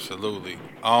 I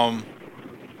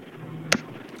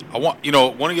want, you know,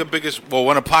 one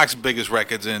of Pac's biggest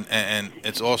records, and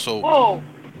it's also. Whoa.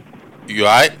 You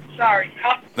all right? Sorry.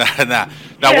 Nah. Now,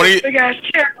 Yeah, one of you. big ass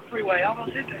chair on the freeway. I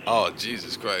almost hit that. Oh,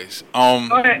 Jesus Christ. Go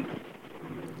ahead.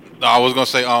 No, I was gonna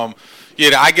say, yeah,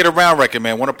 the I Get Around record,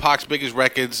 man. One of Pac's biggest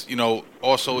records. You know,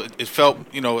 also it felt,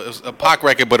 you know, it was a Pac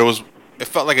record, but it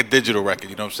felt like a digital record.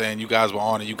 You know what I'm saying? You guys were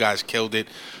on it. You guys killed it.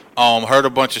 Heard a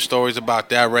bunch of stories about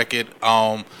that record.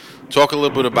 Talk a little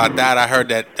bit about that. I heard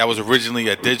that was originally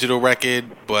a digital record,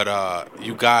 but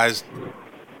you guys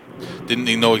didn't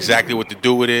even know exactly what to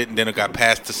do with it, and then it got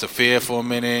passed to Saphir for a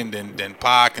minute, and then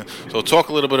Pac. And so talk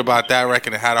a little bit about that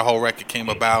record and how the whole record came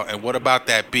about, and what about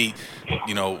that beat,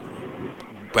 you know,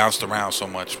 bounced around so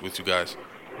much with you guys.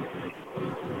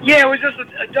 Yeah, it was just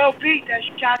a dope beat that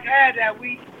Shock had that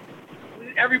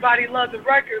everybody loved the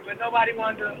record, but nobody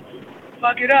wanted to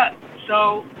fuck it up.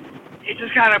 So it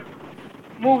just kind of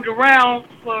moved around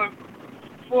for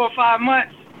 4 or 5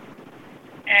 months,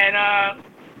 and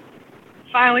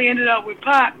finally ended up with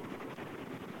Pac.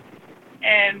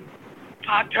 And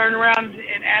Pac turned around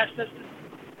and asked us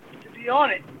to be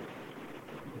on it.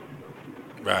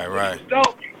 Right. It was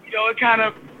dope. You know, it kind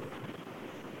of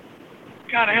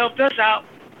helped us out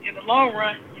in the long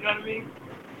run. You know what I mean?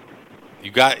 You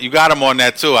got him on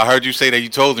that too. I heard you say that you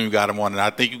told him you got him on, and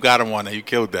I think you got him on that. You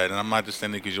killed that, and I'm not just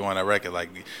saying it because you're on that record. Like,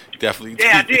 you definitely.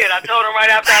 Yeah, I did. I told him right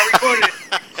after I recorded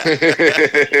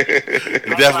it.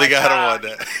 You definitely got him on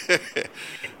that.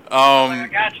 I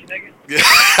got you, nigga.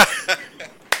 Yeah.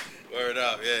 Word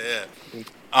up,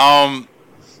 yeah.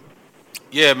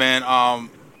 Yeah, man.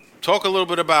 Talk a little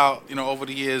bit about, you know, over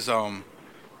the years,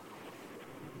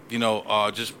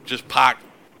 just Pac.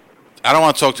 I don't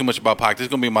want to talk too much about Pac. This is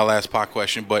gonna be my last Pac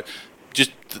question, but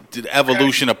just the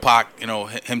evolution of Pac.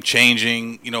 Him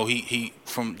changing. He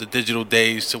from the digital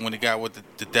days to when he got with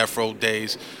the Death Row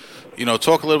days.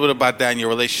 Talk a little bit about that and your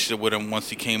relationship with him once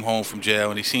he came home from jail,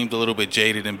 and he seemed a little bit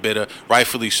jaded and bitter,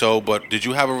 rightfully so. But did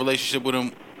you have a relationship with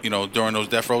him, during those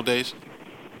Death Row days?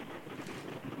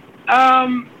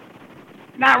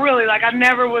 Not really. Like, I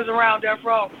never was around Death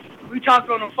Row. We talked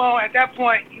on the phone. At that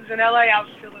point, he was in L.A., I was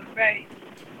still in the Bay.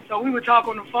 So we would talk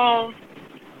on the phone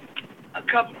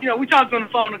we talked on the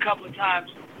phone a couple of times.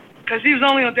 Because he was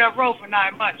only on Death Row for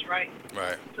 9 months, right?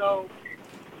 Right. So,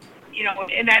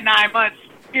 in that 9 months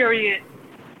period,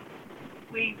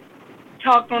 we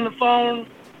talked on the phone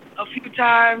a few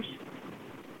times.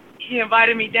 He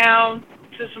invited me down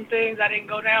to some things I didn't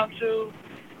go down to.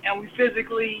 And we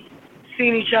physically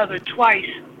seen each other twice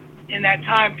in that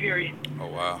time period. Oh,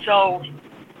 wow. So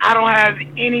I don't have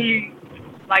any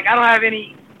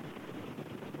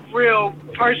real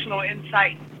personal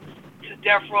insight to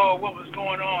Death Row or what was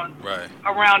going on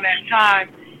around that time.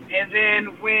 And then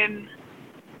when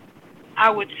I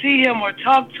would see him or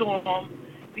talk to him,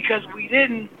 because we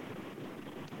didn't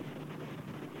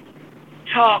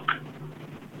talk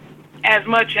as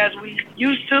much as we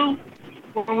used to,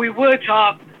 when we would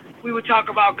talk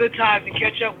about good times and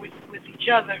catch up with each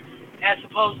other, as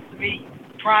opposed to me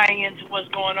prying into what's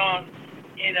going on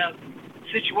in a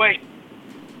situation.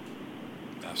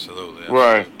 Absolutely.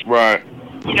 Right.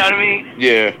 You know what I mean?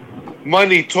 Yeah.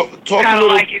 Money, talk a little... Kind of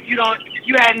like if you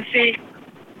hadn't seen...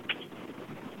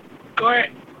 Go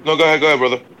ahead. No, go ahead,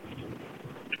 brother.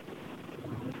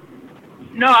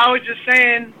 No, I was just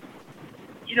saying,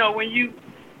 when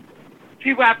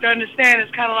people have to understand,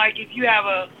 it's kind of like if you have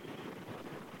a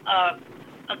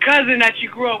cousin that you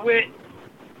grew up with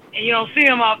and you don't see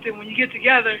him often, when you get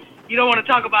together, you don't want to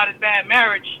talk about his bad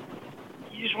marriage.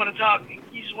 You just want to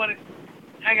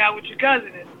hang out with your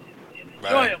cousin and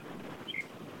enjoy him.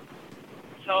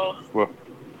 So,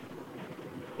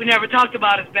 we never talked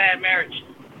about his bad marriage.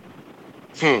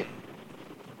 I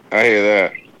hear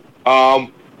that.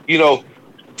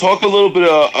 Talk a little bit.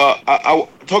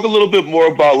 Talk a little bit more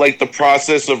about like the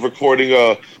process of recording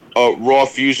a Raw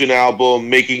Fusion album,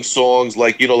 making songs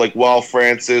like Wild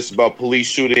Francis, about police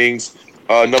shootings,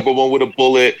 Number One with a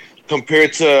Bullet,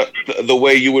 compared to the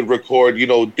way you would record,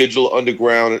 Digital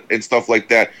Underground and stuff like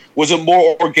that. Was it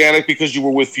more organic because you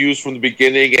were with Fuse from the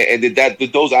beginning, and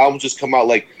did those albums just come out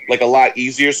like a lot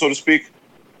easier, so to speak?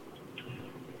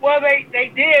 Well,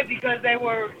 they did, because they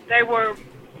were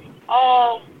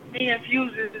all me and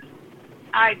Fuse's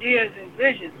ideas and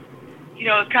visions.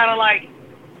 It's kind of like,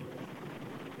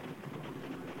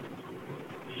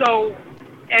 so,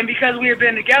 and because we had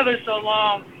been together so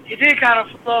long, it did kind of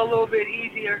flow a little bit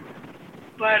easier.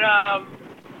 But,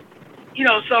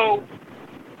 so,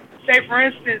 say for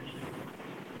instance,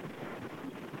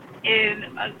 in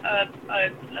a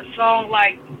song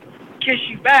like Kiss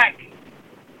You Back,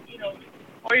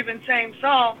 or even same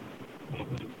song,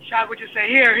 Shock would just say,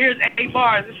 here's 8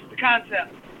 bars, this is the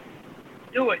concept.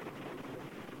 Do it.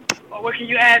 Or what can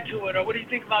you add to it? Or what do you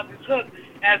think about this hook?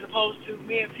 As opposed to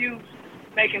me and Fuse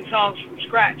making songs from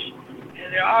scratch.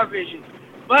 And there are visions.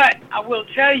 But I will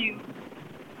tell you,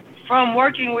 from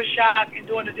working with Shock and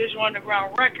doing the Digital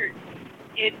Underground record,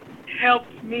 it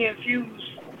helped me and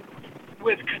Fuse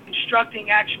with constructing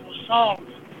actual songs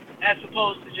as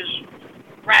opposed to just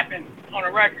rapping on a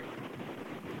record.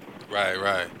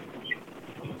 Right.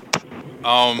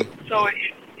 So it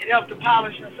helped to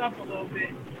polish us up a little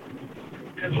bit,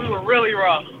 because we were really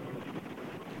raw.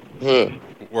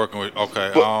 Working with,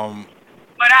 okay.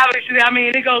 But obviously,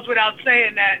 it goes without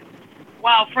saying that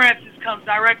Wild Francis comes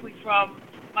directly from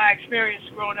my experience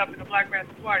growing up in the Black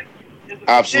Panther Party.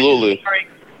 Absolutely. Story,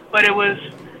 but it was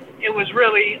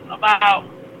really about,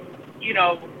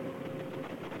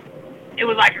 it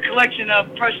was like a collection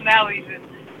of personalities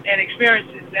and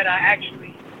experiences that I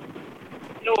actually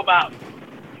knew about.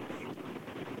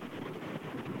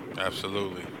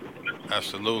 Absolutely.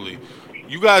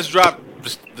 You guys dropped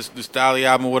this Dolly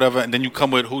album or whatever, and then you come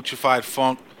with Hoochified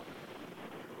Funk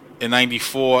in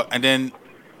 '94, and then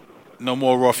no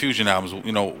more Raw Fusion albums.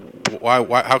 Why?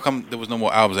 How come there was no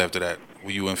more albums after that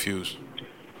with you and Fuse?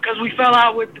 Because we fell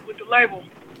out with the label.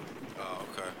 Oh,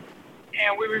 okay.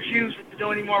 And we refused to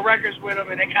do any more records with them,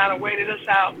 and they kind of waited us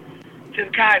out.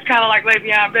 It's kind of like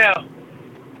Le'Veon Bell.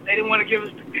 They didn't want to give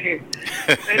us the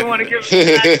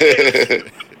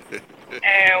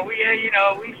and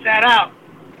we sat out.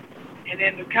 And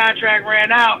then the contract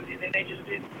ran out, and then they just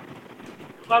didn't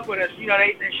fuck with us.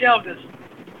 They shelved us.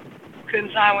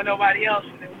 Couldn't sign with nobody else,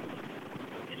 and it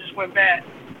just went bad.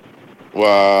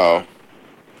 Wow.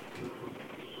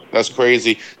 That's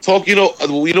crazy. Talk,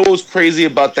 what was crazy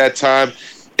about that time,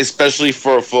 especially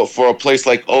for a place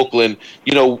like Oakland.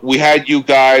 We had you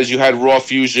guys. You had Raw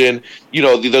Fusion.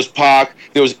 There's Pac.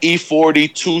 There was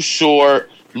E40, Too Short,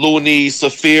 Looney,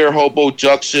 Saphir, Hobo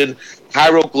Junction,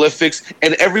 Hieroglyphics,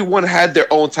 and everyone had their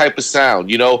own type of sound.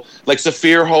 Like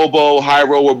Saphir, Hobo,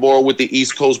 Hyro were more with the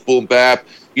East Coast boom bap.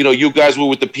 You guys were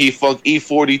with the P Funk.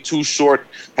 E40, Too Short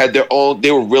had their own.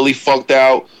 They were really funked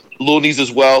out. Loonies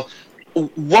as well.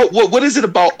 What is it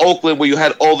about Oakland where you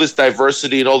had all this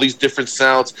diversity and all these different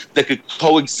sounds that could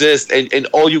coexist, and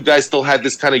all you guys still had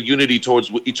this kind of unity towards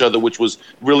each other, which was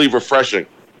really refreshing?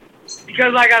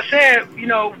 Because, like I said,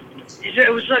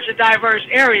 it was such a diverse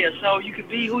area, so you could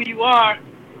be who you are,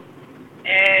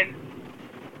 and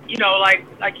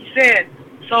like you said,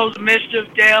 Souls of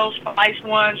Mischief, Dale, Spice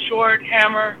One, Short,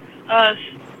 Hammer, us,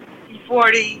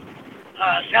 E40,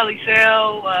 Sally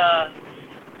Cell,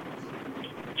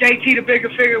 JT the Bigger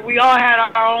Figure. We all had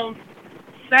our own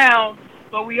sound,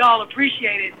 but we all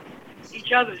appreciated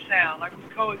each other's sound. Like, we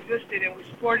coexisted and we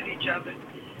supported each other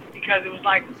because it was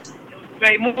a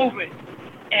great movement.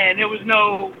 And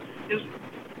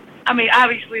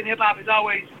obviously in hip hop is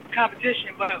always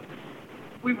competition, but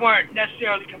we weren't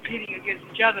necessarily competing against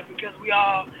each other because we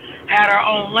all had our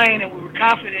own lane and we were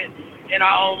confident in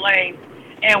our own lane,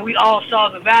 and we all saw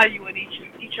the value in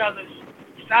each other's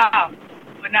style,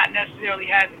 but not necessarily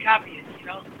had to copy it,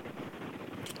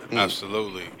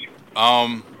 Absolutely.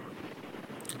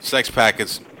 Sex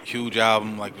Packets, huge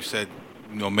album, like we said,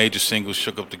 major singles,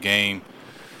 shook up the game.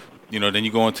 Then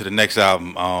you go into the next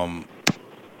album,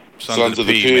 Sons of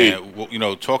the P,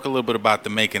 man. Talk a little bit about the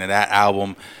making of that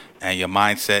album and your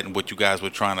mindset and what you guys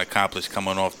were trying to accomplish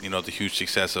coming off, the huge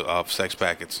success of Sex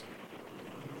Packets.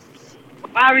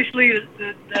 Obviously,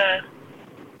 the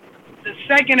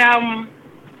second album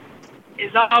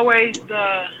is always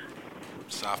the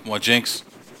Sophomore Jinx.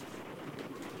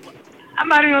 I'm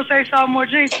not even gonna say sophomore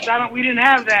jinx because we didn't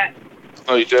have that.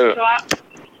 Oh, you did.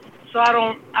 So I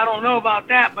don't know about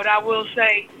that, but I will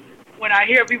say when I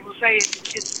hear people say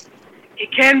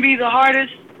it can be the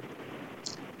hardest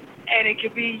and it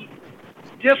can be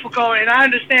difficult, and I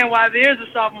understand why there is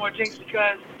a sophomore jinx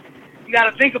because you got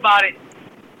to think about it.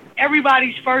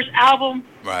 Everybody's first album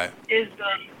is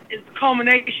the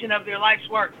culmination of their life's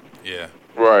work. Yeah.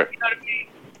 Right. You know what I mean?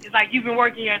 It's like you've been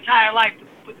working your entire life to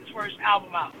put this first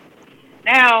album out.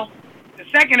 Now, the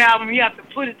second album, you have to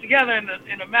put it together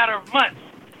in a matter of months.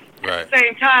 Right. At the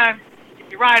same time,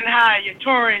 you're riding high, you're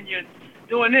touring, you're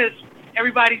doing this.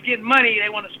 Everybody's getting money, they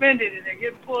want to spend it, and they're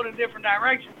getting pulled in different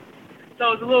directions.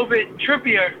 So it's a little bit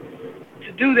trippier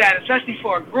to do that, especially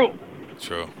for a group.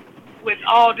 True. With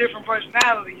all different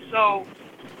personalities. So,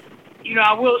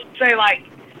 I will say, like,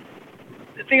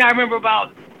 the thing I remember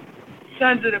about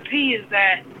Sons of the P is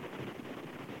that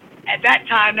at that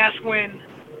time, that's when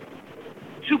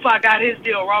Tupac got his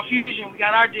deal, Raw Fusion, we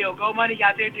got our deal, Gold Money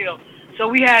got their deal. So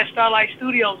we had Starlight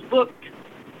Studios booked,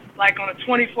 like, on a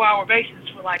 24-hour basis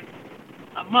for, like,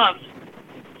 a month.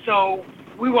 So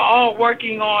we were all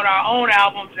working on our own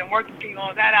albums and working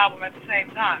on that album at the same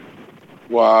time.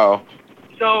 Wow.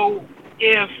 So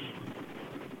it's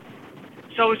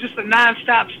just a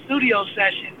non-stop studio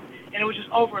session, and it was just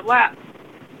overlap.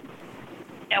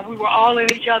 And we were all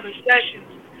in each other's sessions.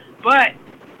 But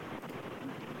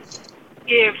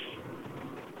if,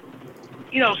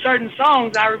 certain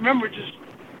songs I remember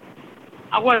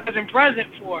I wasn't present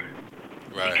for.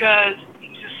 Right. Because there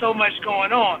was just so much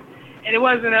going on. And it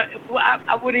wasn't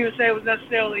I wouldn't even say it was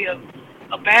necessarily a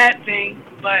bad thing,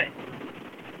 but,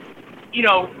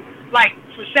 like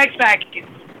for Sex Packets,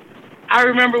 I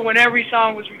remember when every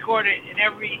song was recorded and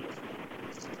every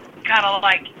kind of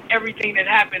like everything that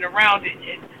happened around it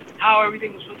and how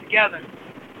everything was put together.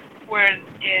 Where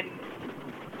in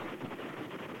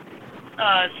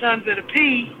Sons of the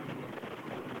P,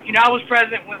 I was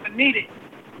present when needed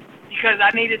because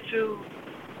I needed to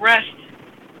rest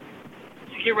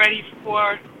to get ready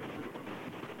for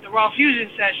the Raw Fusion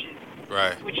session,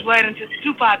 right? Which led into the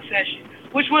Tupac session,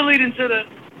 which will lead into the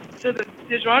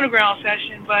Digital Underground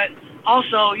session. But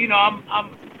also,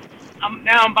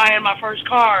 I'm buying my first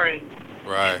car and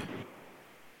right.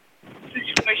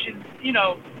 Situations,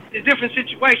 there's different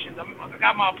situations. I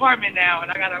got my apartment now,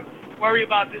 and I gotta worry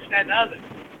about this, that, and the other.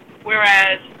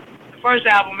 Whereas the first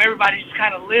album, everybody just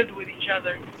kind of lived with each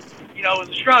other. It was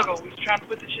a struggle. We was trying to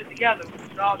put the shit together. We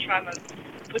was all trying to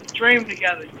put the dream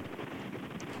together.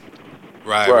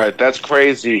 Right. That's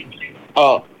crazy.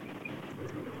 Oh.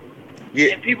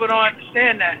 Yeah. And people don't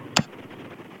understand that.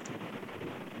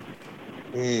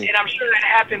 And I'm sure that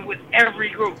happened with every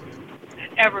group that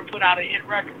ever put out a hit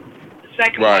record. The The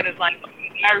second Right. one is like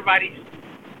everybody's,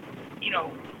 you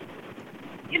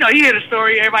hear the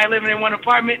story. Everybody living in one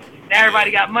apartment. Now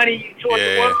everybody got money. You toured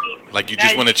the world. Like you Now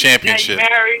just won a championship. Now you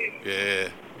married.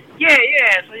 Yeah.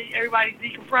 Yeah. So everybody's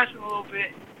decompressing a little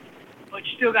bit, but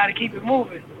you still got to keep it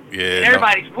moving. Yeah. And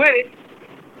everybody's with it,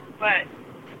 but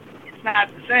it's not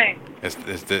the same. It's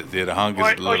the hunger's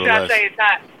a Or little should I less. say it's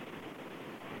not?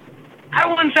 I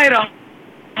wouldn't say the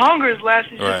hunger is less.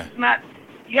 It's Right. just it's not.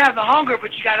 You have the hunger,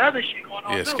 but you got other shit going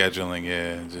on Yeah, too. scheduling.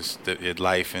 Yeah, just your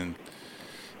life and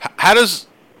how does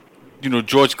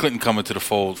George Clinton come into the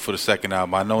fold for the second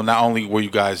album? I know not only were you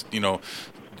guys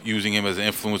using him as an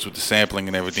influence with the sampling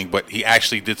and everything, but he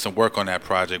actually did some work on that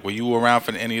project. Were you around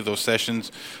for any of those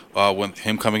sessions when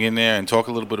him coming in there? And talk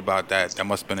a little bit about that. That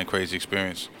must have been a crazy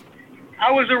experience.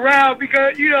 I was around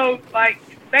because like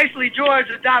basically George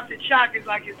adopted Shock as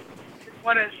like his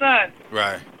one of his sons.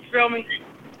 Right. You feel me?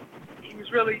 He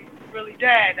was really, really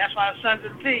dad. That's why Sons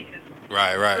of the P.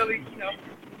 Right. Really,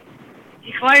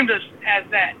 he claimed us as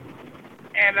that.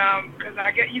 And because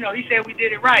I get, he said we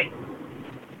did it right.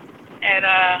 And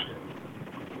I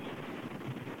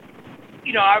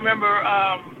remember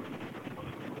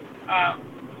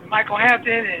Michael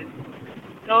Hampton and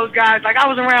those guys. Like I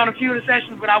was around a few of the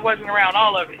sessions, but I wasn't around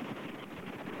all of it.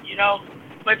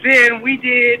 But then we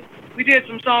did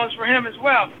some songs for him as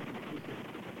well.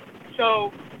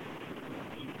 So,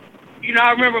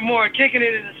 I remember more kicking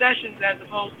it in the sessions as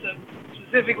opposed to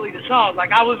specifically the songs.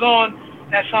 Like I was on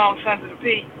that song Sons of the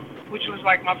P, which was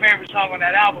like my favorite song on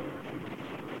that album.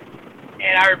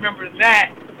 And I remember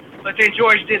that. But then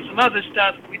George did some other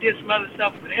stuff. We did some other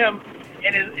stuff with him,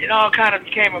 and it all kind of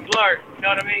became a blur. You know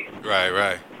what I mean?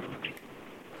 Right.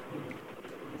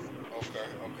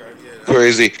 Okay, yeah.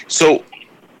 Crazy. So,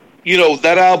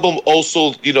 that album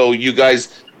also, you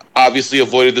guys obviously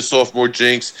avoided the sophomore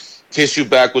jinx. Kiss You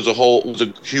Back was a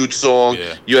huge song.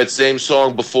 Yeah. You had same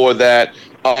song before that.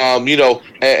 And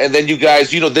then you guys,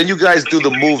 do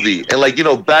the movie.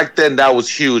 And back then that was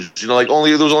huge. There was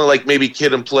only like maybe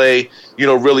Kid and Play,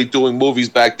 really doing movies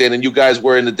back then. And you guys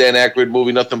were in the Dan Aykroyd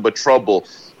movie, Nothing But Trouble.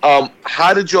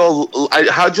 How'd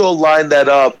y'all line that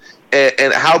up?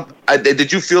 And how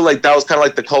did you feel like that was kind of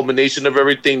like the culmination of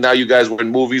everything? Now you guys were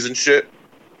in movies and shit.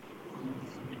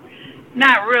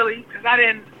 Not really, because I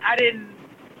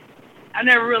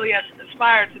never really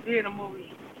aspired to be in a movie.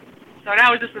 So that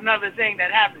was just another thing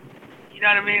that happened. You know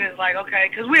what I mean? It's like, okay,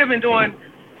 because we have been doing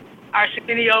our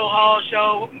Arsenio Hall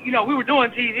show. We were doing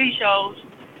TV shows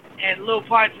and little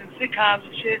parts in sitcoms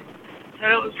and shit. So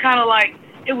it was kind of like,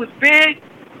 it was big,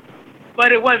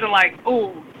 but it wasn't like,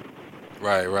 ooh,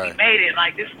 Right. we made it.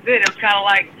 Like, this is it. It was kind of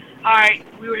like, all right,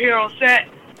 we were here on set.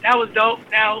 That was dope.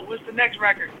 Now, what's the next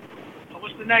record? Or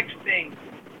what's the next thing?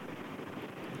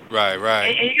 Right.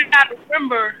 And you got to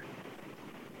remember,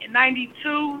 in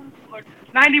 92 or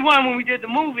 91 when we did the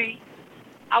movie,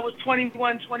 I was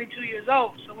 21, 22 years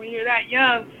old. So when you're that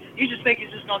young, you just think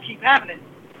it's just going to keep happening.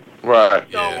 Right.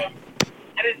 So Yeah.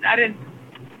 I didn't,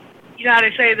 you know how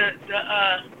they say the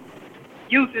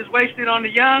youth is wasted on the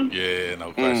young? Yeah,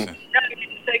 no question. You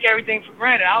just take everything for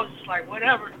granted. I was just like,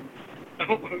 whatever.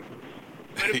 With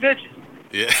the bitches.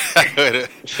 Yeah.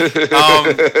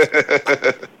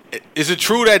 Is it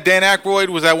true that Dan Aykroyd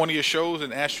was at one of your shows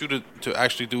and asked you to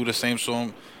actually do the same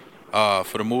song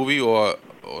for the movie or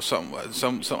something?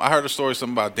 Some I heard a story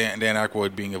something about Dan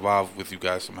Aykroyd being involved with you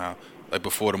guys somehow, like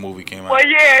before the movie came out. Well,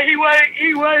 yeah, he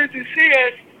wanted to see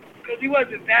us because he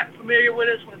wasn't that familiar with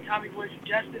us when Tommy Boy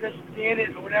suggested us to be in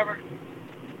it or whatever.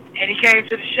 And he came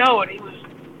to the show and he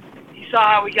saw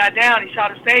how we got down. He saw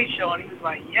the stage show and he was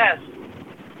like, yes,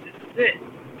 this is it.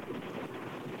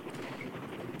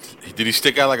 Did he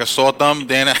stick out like a sore thumb,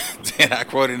 Dan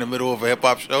Aykroyd, in the middle of a hip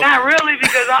hop show? Not really,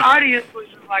 because our audience was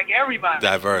just like everybody.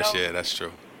 Diverse, you know? yeah, that's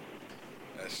true.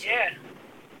 Yeah.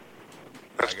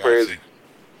 That's I got crazy. you.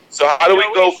 So how do we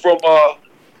go from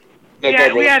We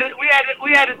had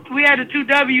the two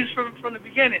W's from the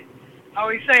beginning. I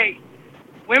always say,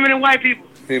 women and white people.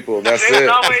 people? That's They was it.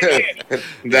 always there.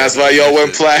 That's why y'all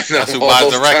went platinum. That's who all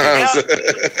buys the those record. times.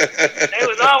 They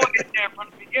was always there from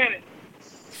the beginning.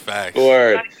 Facts.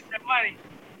 Word. Trying to get that money.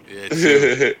 Yeah,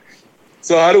 true.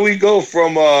 So how do we go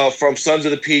from Sons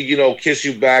of the P, Kiss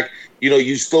You Back,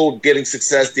 you still getting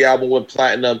success, the album went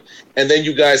platinum, and then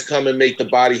you guys come and make the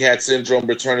Body Hat Syndrome,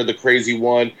 Return of the Crazy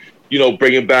One,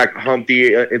 bringing back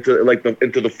Humpty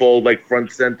into the fold, like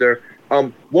front center.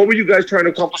 What were you guys trying to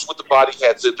accomplish with the Body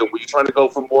Hat Syndrome? Were you trying to go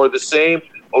for more of the same,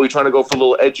 or were you trying to go for a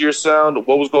little edgier sound?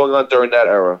 What was going on during that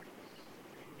era?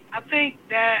 I think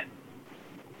that,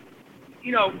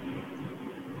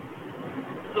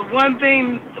 the one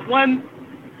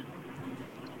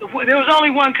there was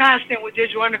only one constant with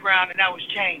Digital Underground, and that was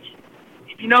change.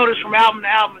 If you notice from album to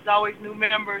album, it's always new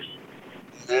members.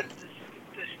 The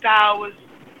style was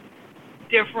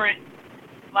different.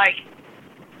 Like,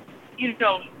 you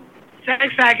know,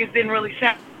 Sex Packets didn't really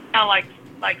sound like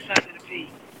Sons of the P.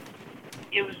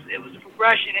 It was a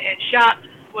progression, and Shop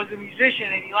was a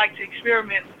musician, and he liked to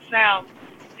experiment with sound.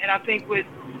 And I think with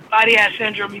Body Hat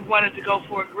Syndrome, he wanted to go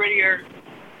for a grittier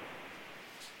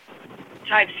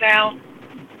type sound.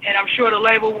 And I'm sure the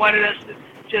label wanted us to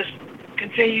just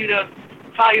continue to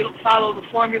follow the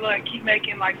formula and keep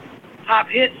making like pop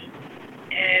hits.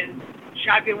 And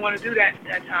Shop didn't want to do that at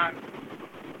that time.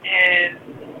 And,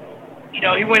 you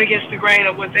know, he went against the grain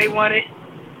of what they wanted,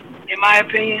 in my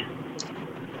opinion,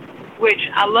 which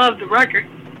I love the record,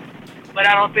 but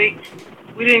I don't think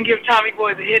we didn't give Tommy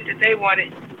Boy the hit that they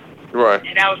wanted. Right.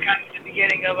 And that was kind of the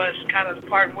beginning of us kind of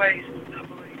parting ways, I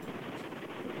believe.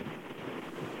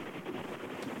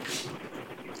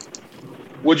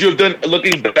 Would you have done,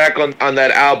 looking back on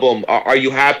that album, are you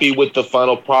happy with the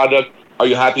final product? Are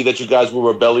you happy that you guys were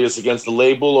rebellious against the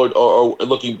label? Or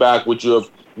looking back, would you have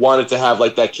wanted to have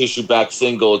like that Kiss You Back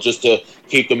single just to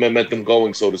keep the momentum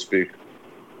going, so to speak?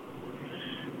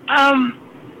 I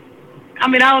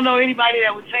mean, I don't know anybody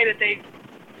that would say that they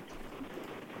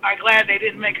are glad they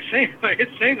didn't make a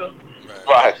single.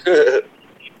 Right.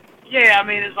 Yeah, I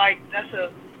mean, it's like, that's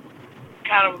a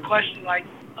kind of a question. Like,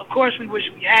 of course we wish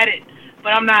we had it,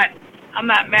 but I'm not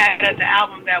mad at the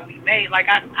album that we made. Like,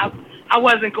 I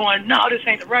wasn't going, no, this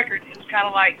ain't the record. It was kind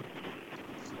of like,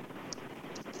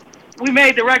 we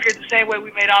made the record the same way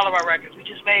we made all of our records. We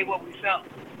just made what we felt.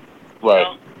 Right. You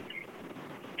know?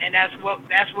 And that's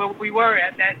where we were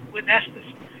at. That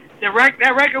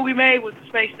record we made was the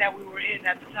space that we were in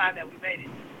at the time that we made it.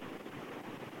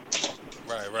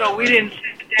 Right. So we didn't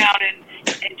sit down and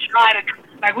try to,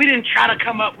 like, we didn't try to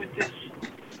come up with this.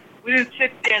 We didn't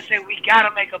sit there and say we gotta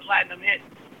make a platinum hit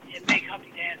and make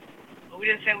Humpty dance. But we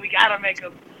didn't say we gotta make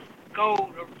a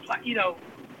gold or, you know,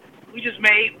 we just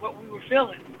made what we were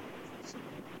feeling.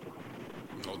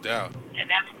 No doubt. And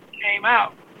that's what came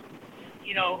out.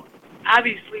 You know,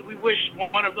 obviously we wish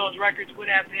one of those records would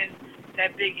have been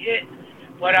that big hit.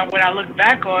 But when I look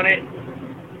back on it,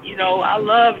 you know, I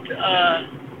loved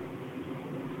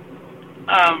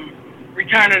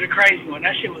Return of the Crazy One.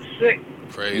 That shit was sick.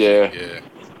 Crazy. Yeah.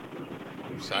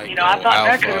 Psycho, you know, I thought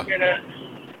Alpha. that could have been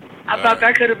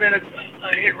that could have been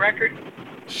a hit record.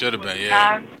 Should have been,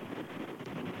 yeah.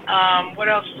 What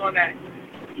else was on that?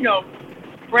 You know,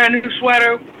 Brand New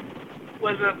Sweater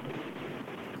was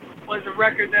a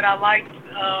record that I liked.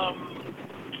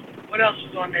 What else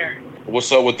was on there?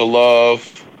 What's Up with the Love?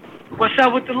 What's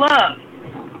Up with the Love?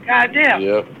 Goddamn.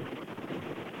 Yeah.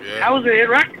 That was a hit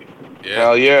record. Yeah.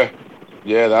 Hell yeah.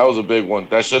 Yeah, that was a big one.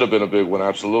 That should have been a big one,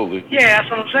 absolutely. Yeah, that's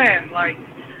what I'm saying. Like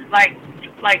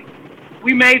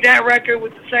we made that record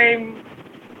with the same,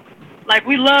 like,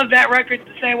 we loved that record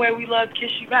the same way we loved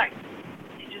Kiss You Back.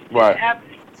 It just didn't happen.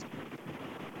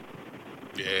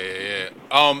 Yeah.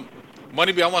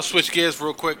 Money B, I want to switch gears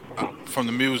real quick from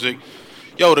the music.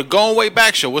 Yo, the Going Way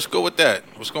Back show, what's good with that?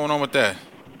 What's going on with that?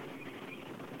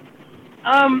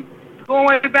 Going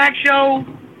Way Back show,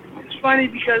 it's funny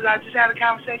because I just had a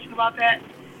conversation about that.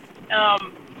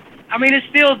 I mean, it's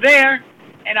still there,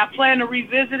 and I plan to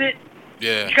revisit it.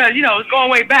 Yeah. Because, you know, it's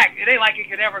going way back. It ain't like it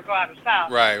could ever go out of style.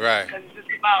 Right. Because it's just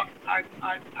about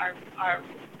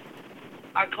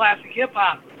our classic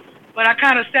hip-hop. But I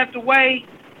kind of stepped away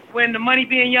when the Money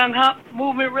Being Young Hump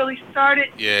movement really started.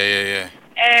 Yeah.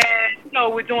 And, you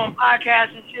know, we're doing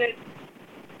podcasts and shit.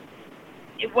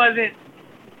 It wasn't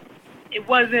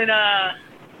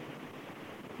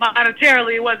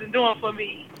monetarily, it wasn't doing for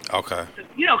me. Okay.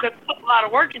 You know, because I put a lot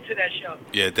of work into that show.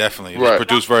 Yeah, definitely. It Right. was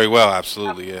produced very well,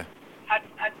 absolutely, yeah.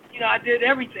 I did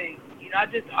everything. You know, I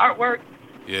did the artwork.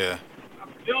 Yeah. I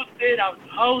produced it. I was the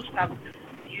host. I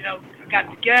got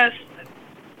the guests.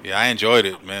 Yeah, I enjoyed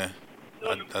it, man.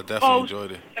 I definitely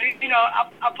enjoyed it. You know,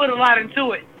 I put a lot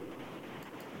into it.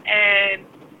 And,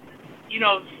 you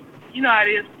know how it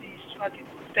is with these fucking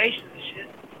stations and shit.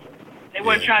 They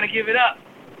wasn't trying to give it up.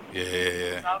 Yeah.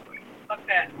 So I was like, fuck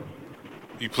that.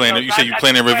 You said you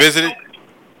plan to revisit it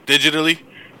digitally?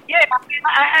 Yeah,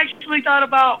 I actually thought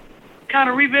about kind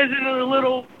of revisiting it a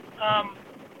little,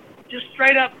 just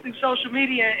straight up through social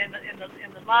media and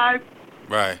the live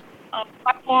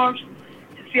platforms,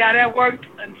 and see how that worked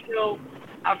until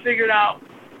I figured out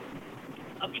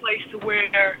a place to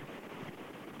where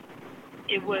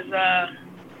it was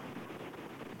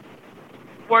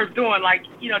worth doing. Like,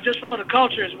 you know, just for the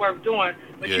culture, it's worth doing.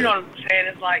 But you know what I'm saying?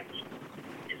 It's like,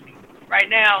 right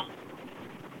now,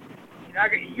 you know,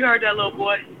 you heard that little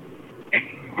boy.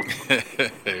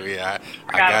 Yeah,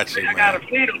 I got you, I gotta man.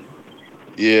 feed them.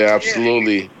 Yeah,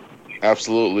 absolutely,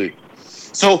 absolutely.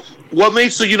 So, what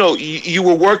made so you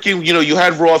were working? You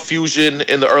had Raw Fusion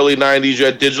in the early '90s. You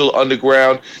had Digital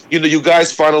Underground. You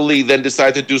guys finally then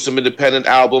decided to do some independent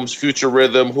albums. Future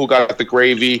Rhythm, Who Got the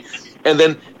Gravy, and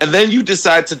then you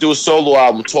decide to do a solo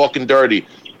album, Talking Dirty.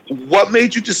 What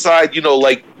made you decide?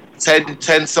 Like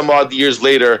 10 some odd years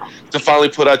later, to finally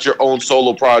put out your own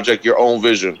solo project, your own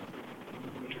vision.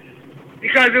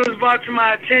 Because it was brought to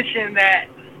my attention that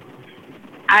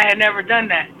I had never done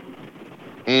that.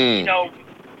 You Mm, know,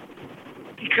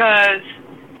 because,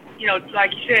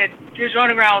 like you said, Digital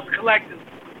Underground was collective.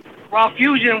 Raw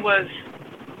Fusion was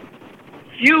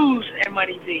Fuse and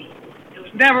Money B. It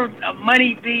was never a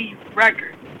Money B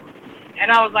record.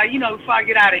 And I was like, before I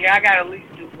get out of here, I got to at least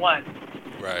do one.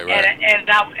 Right, right. And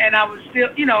I was still,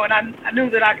 and I knew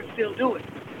that I could still do it.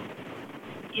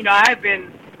 I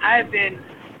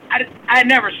had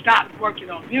never stopped working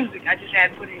on music. I just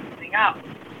hadn't put anything out.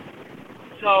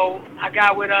 So I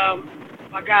got with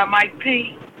my guy Mike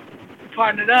P. We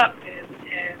partnered up and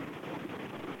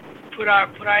put our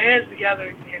heads together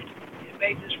and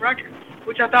made this record,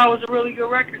 which I thought was a really good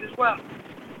record as well.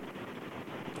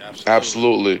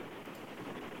 absolutely.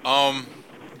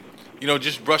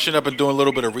 Just brushing up and doing a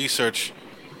little bit of research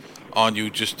on you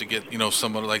just to get,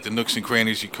 some of like the nooks and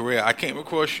crannies of your career. I came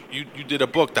across you did a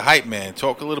book, The Hype Man.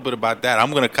 Talk a little bit about that.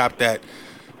 I'm gonna cop that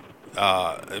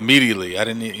immediately. I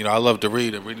didn't, I love to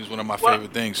read. Reading is one of my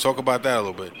favorite things. Talk about that a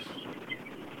little bit.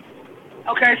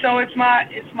 Okay, so it's my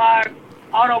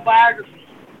autobiography,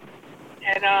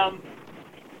 and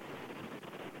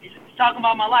it's talking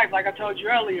about my life, like I told you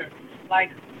earlier. Like,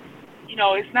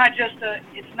 it's not just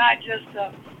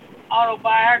a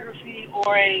autobiography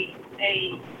or a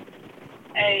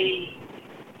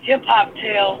hip hop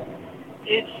tale.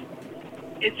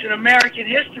 It's an American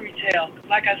history tale.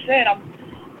 Like I said, I'm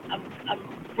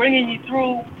bringing you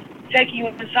through, taking you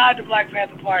inside the Black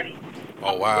Panther Party.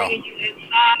 Oh wow! Bringing you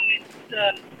inside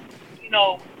the,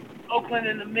 Oakland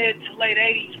in the mid to late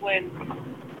 '80s when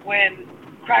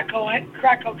crack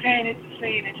cocaine hit the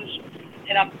scene,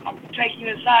 and I'm taking you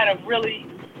inside of really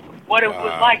what it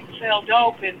was like to sell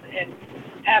dope and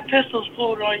have pistols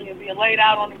pulled on you and being laid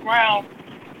out on the ground,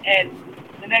 and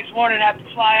the next morning have to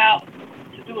fly out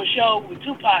to do a show with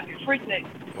Tupac and Freaknik.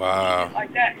 Wow.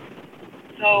 Like that.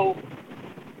 So,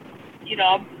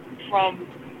 I'm from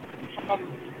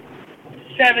the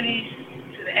 70s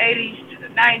to the 80s to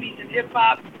the 90s in hip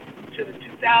hop to the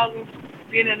 2000s,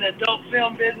 being in the adult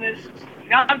film business.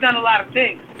 I've done a lot of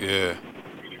things. Yeah.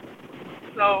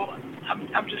 So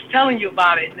I'm just telling you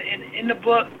about it. In the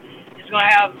book, it's gonna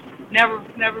have never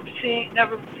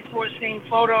before seen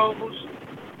photos.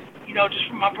 Just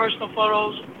from my personal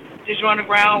photos, Digital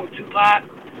Underground with Tupac.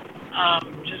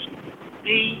 Just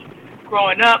me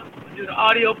growing up. Do the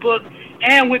audio book,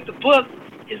 and with the book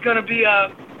is gonna be a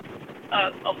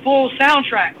full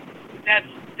soundtrack.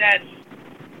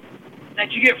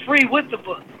 That you get free with the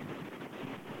book.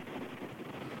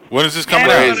 When is this coming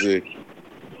out? Crazy.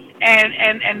 And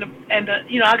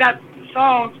I got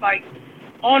songs like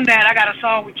on that. I got a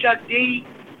song with Chuck D.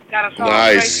 Got a song with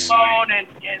Tracy Bone and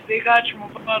Big Hutch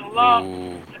from Above the Law.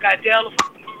 Ooh. I got Della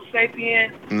from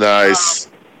Sapien. Nice.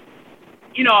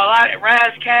 A lot of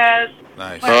Razkaz.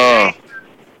 Nice. The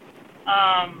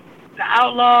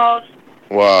Outlaws.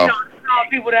 Wow. All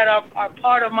people that are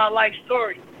part of my life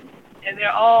story, and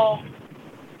they're all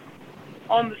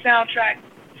on the soundtrack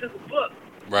to the book.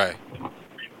 Right.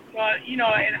 But and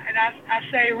I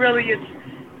say really it's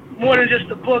more than just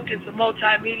a book. It's a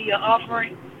multimedia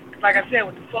offering. Like I said,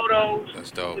 with the photos,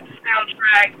 That's dope. with the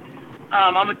soundtrack.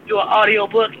 I'm gonna do an audio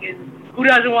book, and who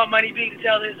doesn't want Money B to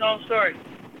tell his own story?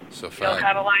 It's a fact.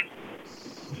 Kind of like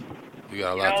You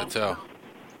got a lot to tell.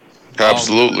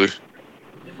 Absolutely.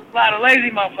 there's a lot of lazy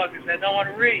motherfuckers that don't want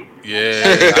to read. Yeah,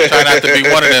 I try not to be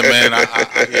one of them, man.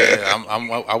 I'm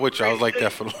with you. I was like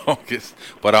that for the longest,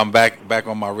 but I'm back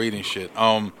on my reading shit.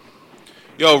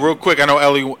 Yo, real quick, I know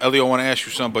Elio want to ask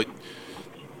you something, but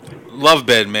Love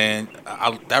Bed, man,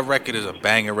 that record is a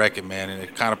banger record, man, and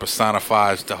it kind of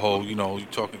personifies the whole. You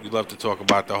love to talk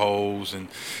about the hoes, and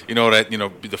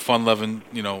the fun-loving,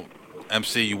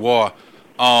 MC you are.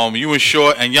 You and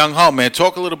Short and Young Hump, man.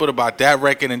 Talk a little bit about that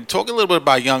record, and talk a little bit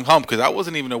about Young Hump, because I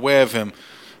wasn't even aware of him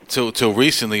till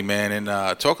recently, man. And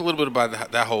talk a little bit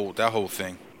about that whole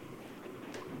thing.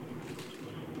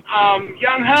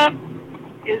 Young Hump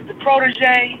is the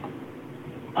protege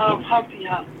of Humpty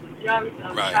Hump. Young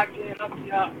Right. Dr. Humpty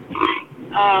Hump.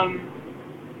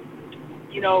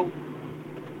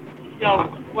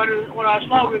 One of our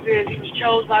slogans is he was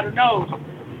chose by the nose.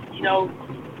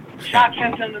 Shock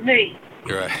sent him to me,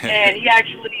 Right. and he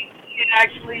actually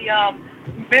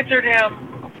mentored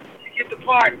him to get the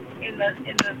part in the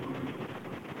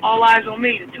All Eyes on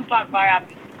Me, the Tupac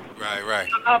biopic. Right.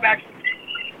 Young Hub actually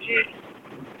did,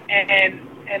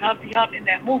 and Humpty Hump in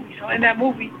that movie. So in that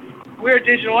movie, we're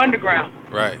Digital Underground.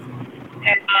 Right.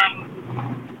 And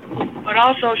but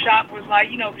also Shock was like,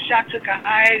 Shock took a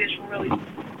hiatus from really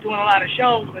doing a lot of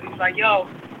shows, but he's like, yo,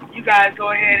 you guys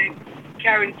go ahead and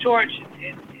carry the torch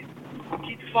and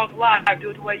keep the funk alive,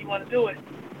 do it the way you want to do it.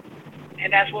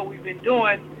 And that's what we've been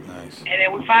doing. Nice. And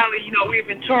then we finally, we've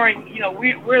been touring,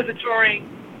 we're the touring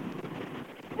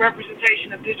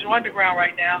representation of Digital Underground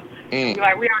right now. We're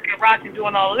like, we are rocking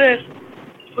doing all of this,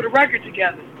 let's put a record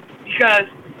together. Because,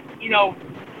 Young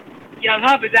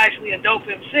Hub is actually a dope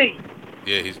MC.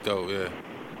 Yeah, he's dope, yeah.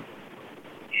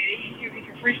 He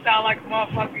can freestyle like a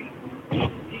motherfucker.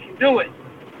 He can do it.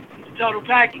 He's a total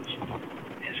package.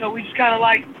 And so we just kind of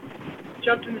like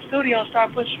jumped in the studio and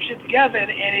started putting some shit together,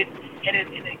 and it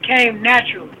came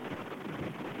naturally.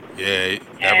 Yeah,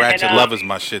 that Ratchet Love is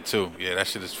my shit too. Yeah, that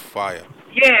shit is fire.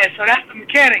 Yeah, so that's the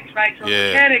Mechanics, right? So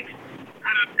Yeah. Mechanics,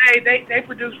 they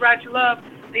produce Ratchet Love.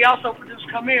 They also produce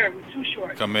Come Here with Too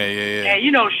Short. Come here, yeah.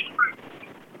 And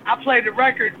I played the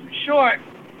record for Short,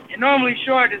 and normally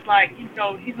Short is like,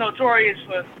 he's notorious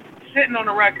for sitting on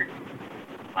the record,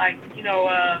 like, even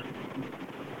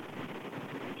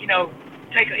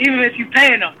if you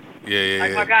paying them. Yeah.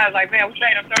 Like my guy's like, man, we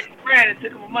paid him $30,000. It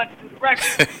took him a month to do the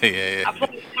record. Yeah. I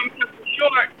played something for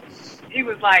Short. He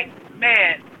was like,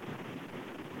 man,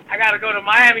 I gotta go to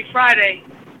Miami Friday.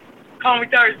 Call me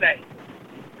Thursday.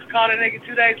 I called a nigga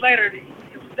 2 days later. It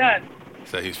was done.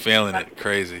 So he's feeling it.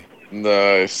 Crazy.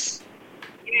 Nice.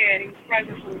 Yeah, and he was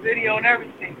present for the video and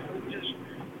everything. So we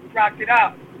rocked it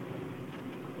out.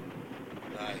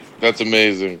 Nice. That's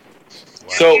amazing. Wow.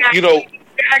 So, We're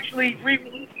actually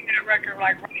re-releasing that record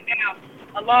like right now,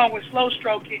 along with Slow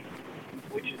Stroke It,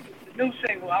 which is the new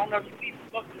single. I don't know if you see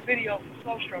the video for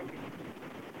Slow Stroke It.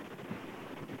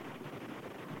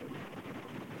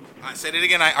 All right, say that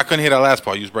again. I couldn't hear that last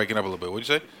part. You was breaking up a little bit. What'd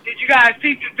you say? Did you guys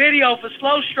peep the video for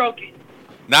Slow Stroke It?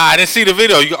 Nah, I didn't see the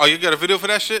video. You got a video for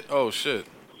that shit? Oh shit.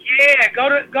 Yeah, go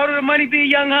to the Money B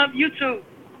Young Hump YouTube.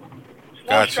 Slow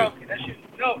Got you. Stroke It. That shit's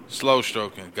dope. Slow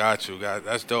stroking. Got you.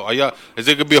 That's dope. Is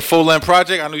it gonna be a full length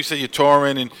project? I know you said you're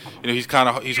touring and he's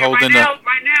holding right now,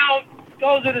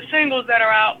 those are the singles that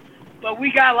are out, but we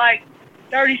got like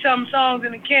 30-something songs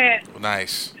in the can.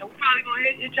 Nice. And we're probably going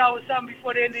to hit y'all with something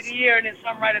before the end of the year and then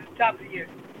something right at the top of the year.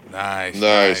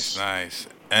 Nice.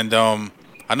 And I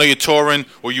know you're touring,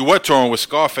 or you were touring with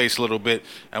Scarface a little bit,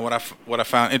 and what I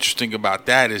found interesting about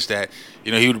that is that,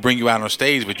 he would bring you out on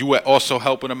stage, but you were also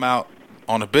helping him out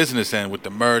on the business end with the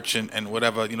merch and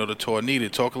whatever, the tour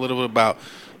needed. Talk a little bit about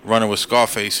running with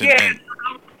Scarface. I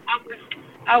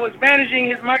was managing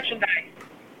his merchandise.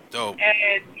 Dope.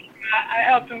 And I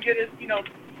helped him get his,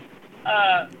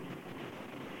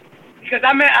 because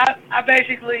I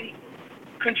basically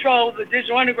control the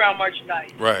Digital Underground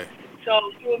merchandise. Right.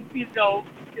 So,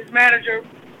 his manager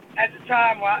at the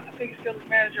time, well, I think he's still his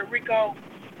manager, Rico,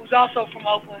 who's also from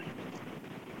Oakland,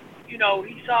 he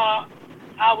saw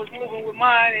I was moving with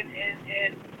mine,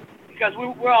 and because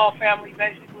we're all family,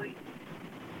 basically.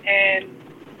 And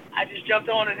I just jumped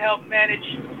on and helped manage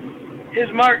his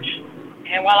merch.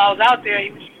 And while I was out there,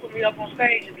 he would just put me up on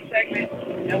stage in the segment,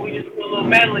 and we just do a little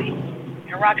medley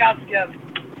and rock out together.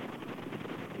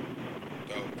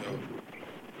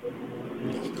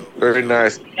 Very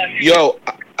nice. Yo,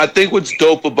 I think what's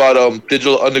dope about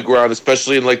Digital Underground,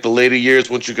 especially in like the later years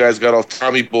once you guys got off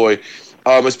Tommy Boy,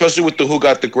 especially with the Who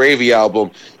Got the Gravy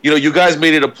album, you guys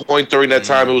made it a point during that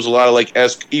time. It was a lot of like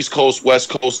East Coast, West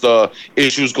Coast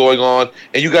issues going on,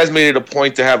 and you guys made it a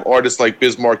point to have artists like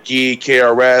Biz Markie,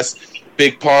 KRS,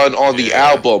 Big Pun on the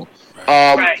album.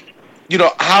 Right.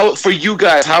 How for you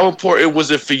guys, how important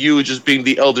was it for you, just being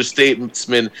the elder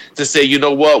statesman, to say, you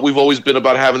know what, we've always been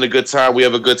about having a good time. We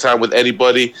have a good time with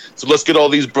anybody. So let's get all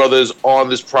these brothers on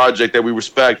this project that we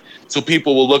respect, so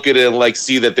people will look at it and like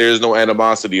see that there is no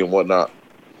animosity and whatnot.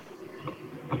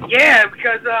 Yeah,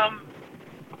 because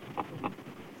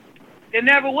there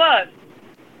never was.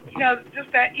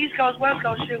 Just that East Coast, West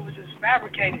Coast shit was just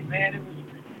fabricated, man. It was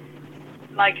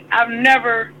like, I've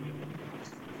never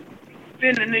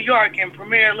been to New York and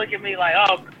Premier look at me like,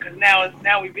 oh, because now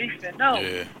we beefing. No,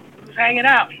 Yeah. We was hanging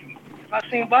out. If I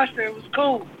seen Buster, it was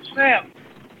cool. Sam,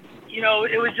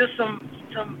 it was just some.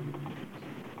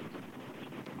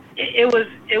 It was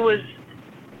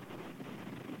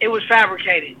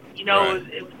fabricated. Right.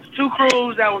 It was two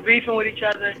crews that were beefing with each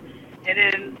other, and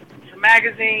then some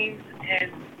magazines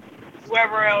and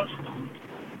whoever else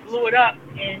blew it up.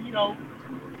 And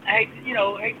I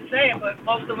hate to say it, but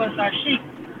most of us are sheep.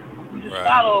 We just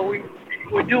follow. We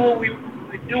do what we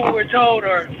do what we're told,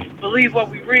 or believe what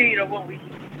we read, or what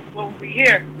we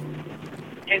hear.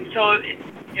 And so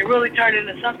it really turned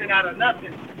into something out of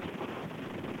nothing.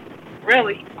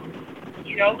 Really,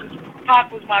 because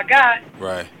Pac was my guy.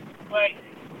 Right. But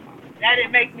that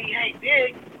didn't make me hate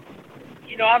Big.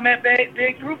 I met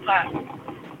Big through Pac.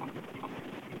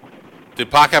 Did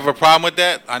Pac have a problem with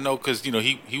that? I know because,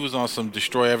 he was on some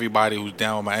destroy everybody who's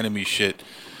down with my enemy shit.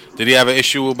 Did he have an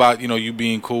issue about, you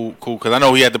being cool? Because I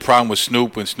know he had the problem with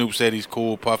Snoop when Snoop said he's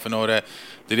cool, Puff and all that.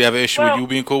 Did he have an issue with you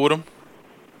being cool with him?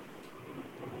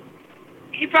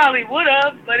 He probably would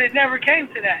have, but it never came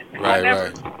to that.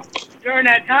 Right. During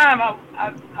that time,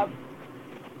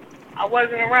 I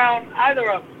wasn't around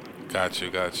either of them. Gotcha.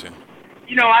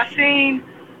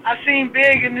 I seen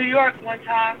Big in New York one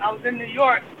time. I was in New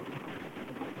York,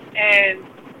 and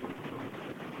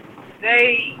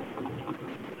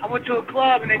I went to a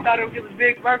club, and they thought it was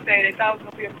Big's birthday. They thought it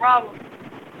was going to be a problem,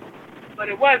 but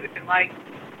it wasn't. Like,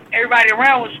 everybody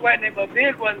around was sweating it, but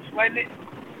Big wasn't sweating it.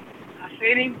 I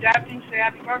seen him, dapped him, say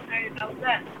happy birthday, and that was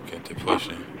that. Get to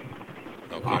pushing.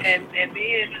 No question. And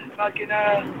me and fucking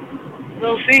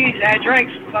Lil C's had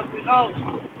drinks, fuck with hoes.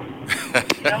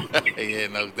 Yeah,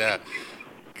 no doubt.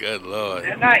 Good Lord.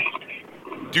 That night.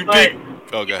 Do you think?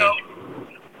 Oh, go ahead.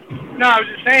 No, I was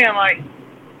just saying,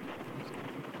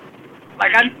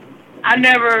 I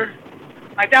never,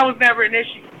 that was never an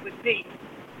issue with me.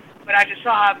 But I just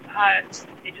saw how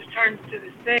it just turned into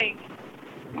this thing.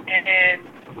 And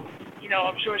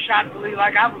I'm sure Shot believed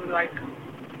like I believe,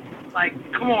 like,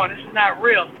 come on, this is not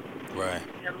real. Right.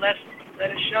 And let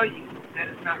us show you that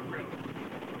it's not real.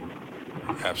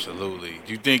 Absolutely.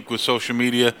 Do you think with social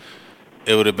media,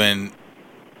 it would have been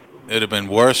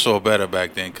worse or better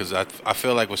back then? Because I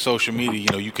feel like with social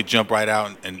media, you could jump right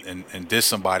out and diss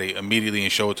somebody immediately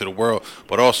and show it to the world.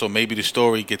 But also maybe the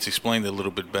story gets explained a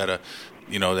little bit better.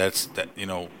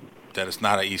 That it's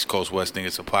not an East Coast West thing.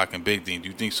 It's a Pac and Big thing. Do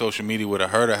you think social media would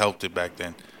have hurt or helped it back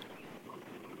then?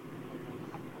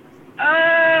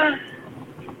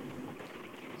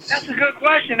 That's a good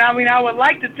question. I mean, I would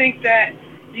like to think that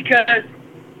because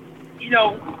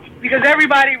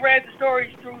everybody read the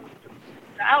stories through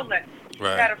the outlets.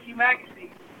 Right. You had a few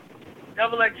magazines,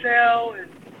 Double XL, and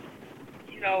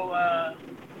I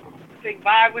think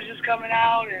Vibe was just coming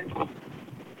out, and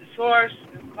The Source,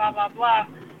 and blah blah blah.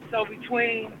 So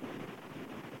between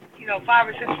 5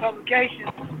 or 6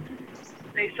 publications,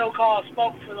 they so-called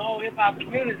spoke for the whole hip hop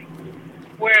community.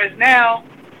 Whereas now,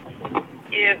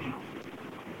 if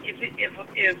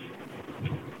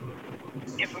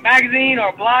a magazine or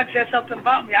a blog says something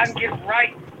about me, I can get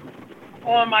right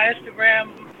on my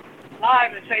Instagram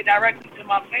live and say directly to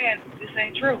my fans, this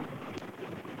ain't true.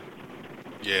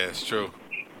 Yeah, it's true.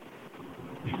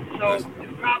 So it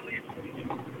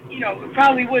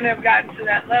probably wouldn't have gotten to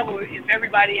that level if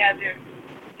everybody had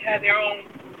their own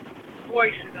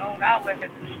voice and their own outlet to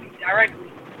speak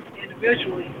directly,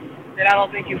 individually. Then I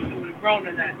don't think it would have grown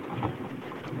to that.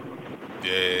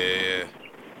 Yeah.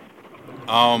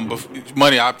 But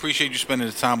Money, I appreciate you spending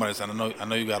the time on this. I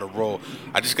know you got to roll.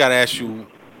 I just got to ask you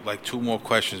 2 more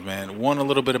questions, man. One, a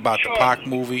little bit about the Pac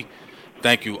movie.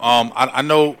 Thank you. I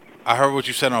know I heard what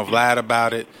you said on Vlad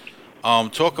about it.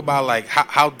 Talk about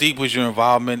how deep was your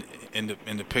involvement in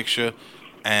the picture,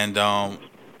 and I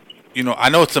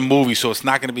know it's a movie, so it's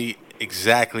not going to be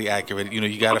exactly accurate.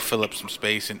 You got to fill up some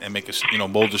space and make a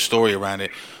mold a story around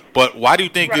it. But why do you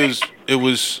think it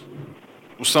was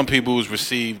some people was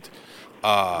received?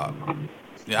 I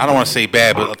don't want to say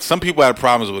bad, but some people had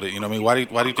problems with it.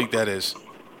 Why do you think that is?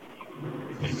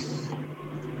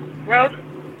 Well,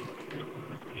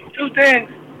 2 things.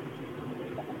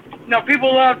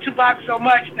 People love Tupac so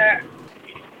much that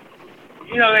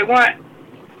they want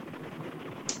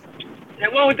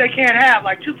what they can't have.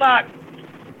 Like Tupac,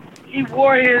 he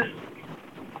wore it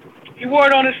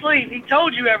on his sleeve. He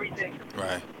told you everything.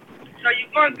 Right. So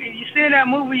if you see in that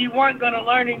movie, you weren't gonna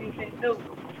learn anything new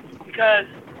because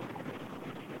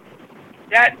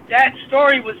that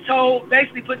story was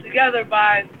basically put together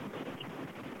by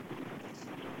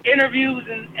interviews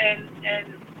and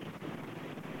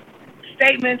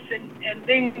statements and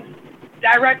things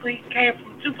directly came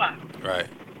from Tupac. Right.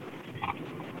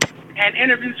 And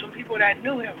interviews from people that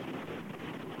knew him.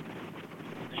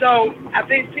 So I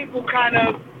think people kind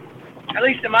of, at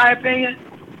least in my opinion,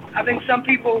 I think some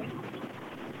people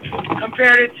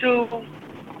compared it to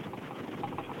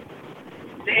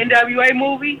the NWA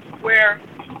movie where,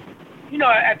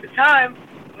 at the time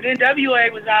when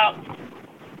NWA was out,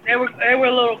 they were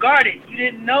a little guarded. You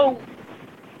didn't know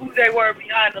who they were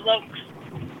behind the Lokes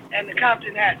and the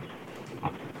Compton hats.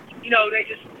 You know, they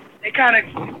kind of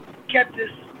kept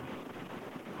this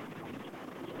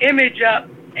image up,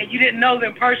 and you didn't know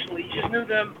them personally. You just knew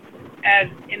them as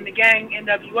in the gang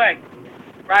NWA,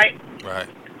 right? Right.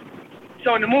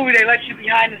 So in the movie, they let you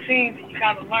behind the scenes, and you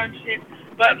kind of learn shit.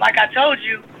 But like I told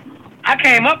you, I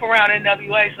came up around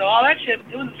NWA, so all that shit,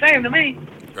 it was the same to me.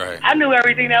 Right. I knew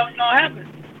everything that was going to happen.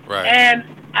 Right. And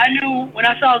I knew when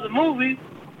I saw the movie,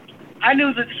 I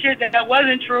knew that the shit that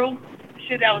wasn't true, the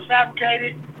shit that was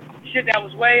fabricated, the shit that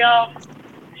was way off,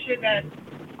 the shit that,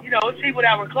 you know, people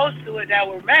that were close to it that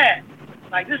were mad.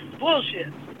 Like, this is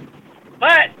bullshit.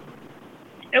 But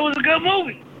it was a good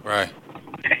movie. Right.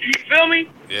 You feel me?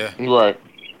 Yeah. Right.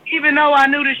 Even though I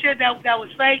knew the shit that was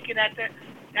fake and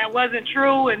that wasn't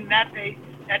true and that they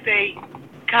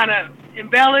kind of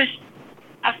embellished,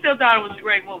 I still thought it was a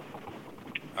great movie.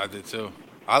 I did too.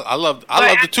 I loved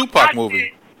the Tupac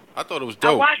movie. I thought it was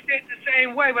dope. I watched it the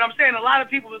same way, but I'm saying a lot of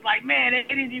people was like, man, they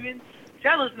didn't even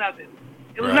tell us nothing.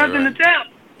 It was nothing to tell.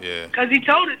 Yeah. Because he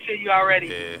told it to you already.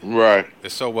 Yeah. Right.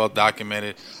 It's so well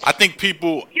documented. I think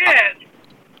people. Yeah.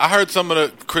 I heard some of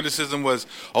the criticism was,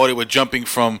 they were jumping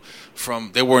from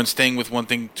they weren't staying with one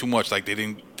thing too much. Like they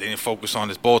didn't focus on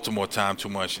this Baltimore time too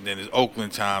much, and then this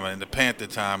Oakland time, and the Panther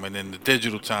time, and then the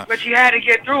digital time. But you had to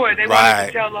get through it. They wanted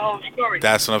to tell the whole story.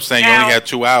 That's what I'm saying. Now, you only had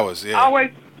 2 hours. Yeah.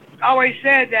 I always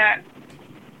said that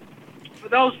for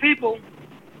those people,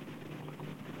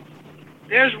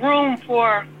 there's room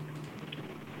for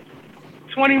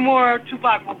 20 more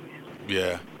Tupac movies.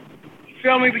 Yeah. You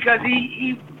feel me? Because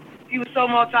he was so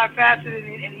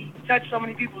multifaceted and he touched so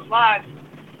many people's lives.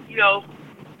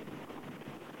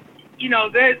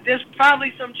 There's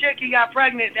probably some chick he got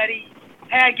pregnant that he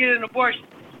had get an abortion.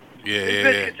 Yeah.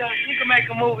 He could make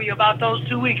a movie about those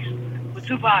 2 weeks with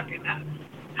Tupac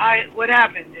and what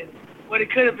happened and what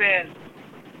it could have been.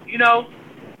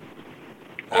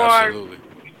 Absolutely. Or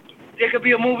there could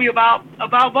be a movie about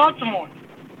Baltimore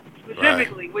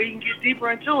specifically, where you can get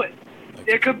deeper into it.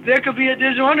 There could be a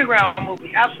Digital Underground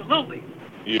movie. Absolutely.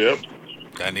 Yep.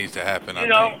 That needs to happen.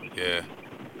 I think. Yeah.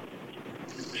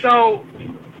 So,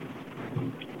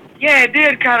 yeah, it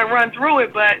did kind of run through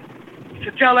it, but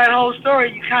to tell that whole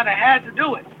story, you kind of had to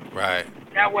do it. Right.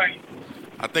 That way.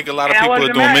 I think a lot of people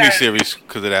are doing miniseries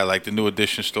because of that, like the New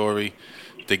Edition story.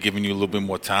 They're giving you a little bit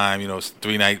more time. It's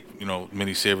 3-night,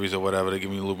 miniseries or whatever. They're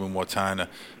giving you a little bit more time to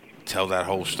tell that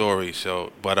whole story.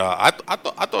 So, but I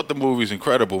thought the movie's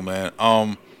incredible, man.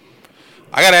 I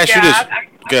gotta ask you this. I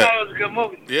thought it was a good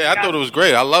movie. Yeah, I thought it was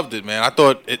great. I loved it, man. I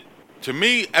thought it. To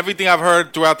me, everything I've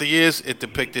heard throughout the years, it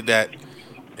depicted that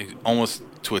almost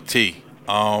to a T.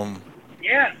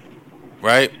 Yeah.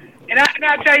 Right. And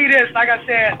I'll tell you this. Like I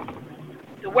said,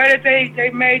 the way that they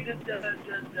made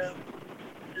the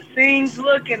scenes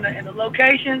look and the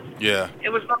locations. Yeah. It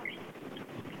was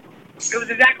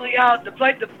exactly how the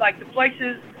places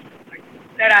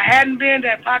that I hadn't been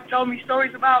that Pac told me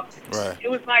stories about. Right.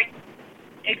 It was like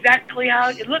exactly how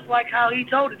it looked like how he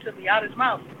told it to me out his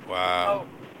mouth. Wow.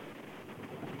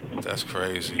 So, that's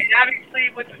crazy. And obviously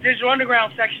with the Digital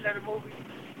Underground section of the movie,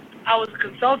 I was a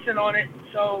consultant on it,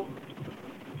 so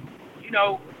it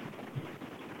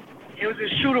was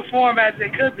as true to form as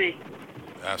it could be.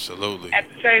 Absolutely. At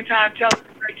the same time, telling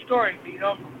a great story,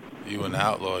 You and the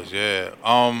Outlaws, yeah.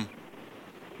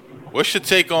 What's your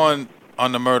take on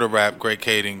the murder rap Greg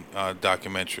Kading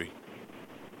documentary?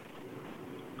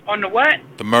 On the what?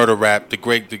 The murder rap, the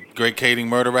Greg Kading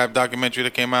murder rap documentary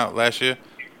that came out last year.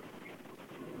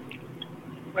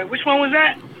 Wait, which one was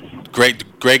that? Greg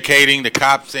Kading, the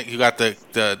cops. You got the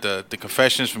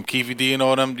confessions from Keefy D and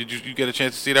all them. Did you get a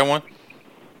chance to see that one?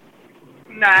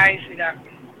 Nah, I ain't see that.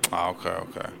 Oh,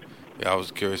 okay. Yeah, I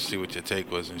was curious to see what your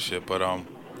take was and shit. But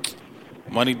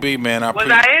Money B, man, was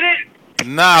I in it?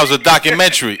 Nah, it was a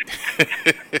documentary.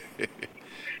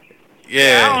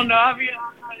 Yeah. I don't know. I'll be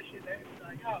honest with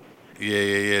you.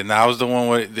 Yeah. Nah, I was the one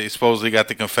where they supposedly got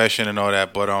the confession and all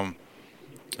that. But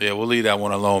yeah, we'll leave that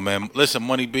one alone, man. Listen,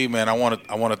 Money B, man, I want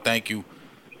to thank you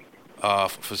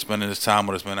for spending this time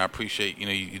with us, man. I appreciate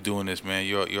you doing this, man.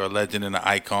 You're a legend and an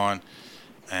icon,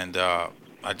 and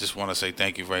I just want to say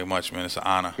thank you very much, man. It's an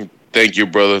honor. Thank you,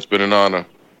 brother. It's been an honor.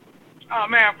 Oh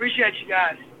man, I appreciate you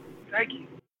guys. Thank you.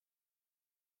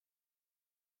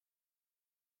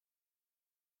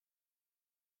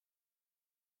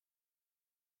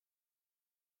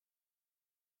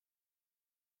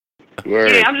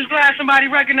 Word. Yeah, I'm just glad somebody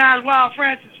recognized Wild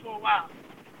Francis for a while.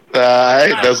 All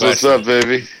right, that's what's up,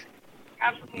 baby.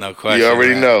 Absolutely. No question. You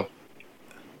already know.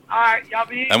 All right, y'all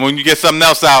be. And when you get something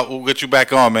else out, we'll get you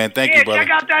back on, man. Thank you, brother.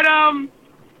 Check out that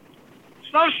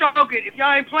Slow stroke it. If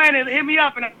y'all ain't playing it, hit me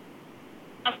up and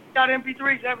I'll got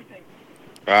MP3s, everything.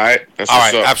 All right. That's All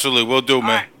what's right, up. absolutely. We'll do, man.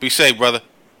 right. Be safe, brother.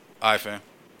 All right, fam.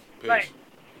 Peace. Right.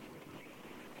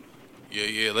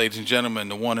 Yeah, ladies and gentlemen,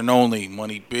 the one and only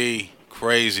Money B.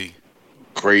 Crazy.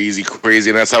 Crazy.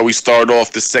 And that's how we start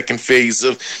off the second phase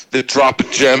of the Drop a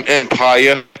Gem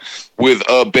Empire with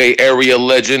a Bay Area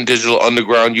legend, Digital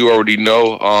Underground. You already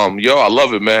know. I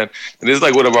love it, man. And this is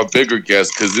like one of our bigger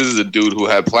guests because this is a dude who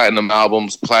had platinum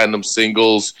albums, platinum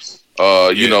singles,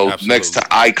 absolutely. next to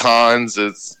icons.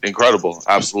 It's incredible.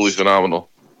 Absolutely phenomenal.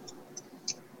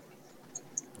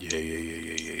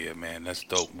 Yeah, man. That's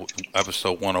dope.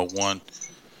 Episode 101.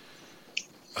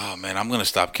 Oh man, I'm gonna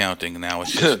stop counting now.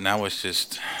 It's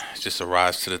just a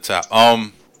rise to the top.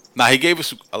 He gave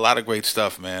us a lot of great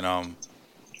stuff, man.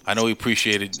 I know he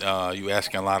appreciated you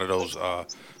asking a lot of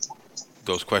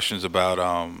those questions about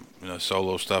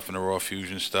solo stuff and the Raw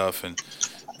Fusion stuff and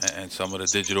some of the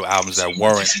digital albums that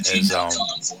weren't as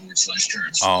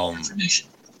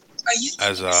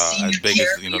big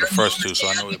as the first two. So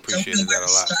I know he appreciated that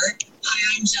a lot.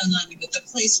 Hi, I'm John Lumley with the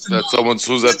Place for That's Mom.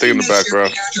 who's that thing in the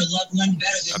background?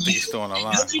 I think he's still on the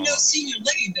line. Nobody knows senior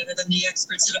living better than the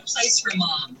experts at A Place for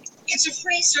Mom. It's a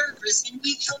free service, and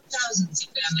we've helped thousands of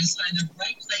families find the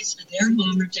right place for their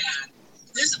mom or dad.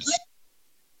 There's a place.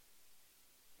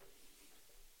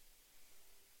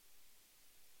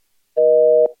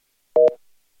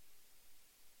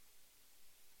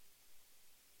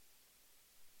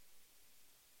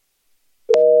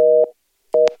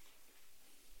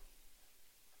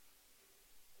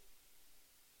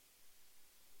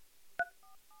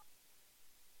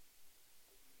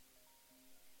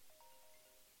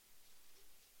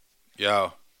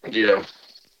 Yo. Yeah.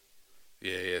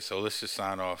 Yeah. So let's just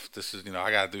sign off. This is,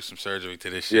 I gotta do some surgery to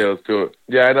this shit. Yeah, let's do it.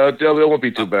 Yeah, I know it won't be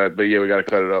too bad, but yeah, we gotta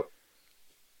cut it up.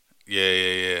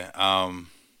 Yeah.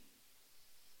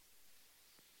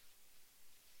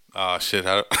 Oh shit!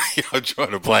 I'm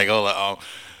drawing a blank. Hold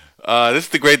on. This is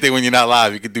the great thing when you're not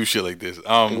live. You can do shit like this.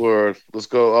 Word. Let's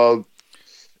go.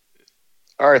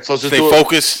 All right. So let's just stay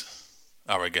focused.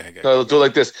 All right, go ahead. No, let's do it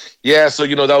like this. Yeah. So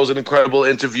that was an incredible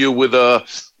interview with the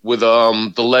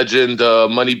legend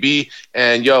Money B,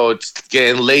 and it's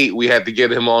getting late. We had to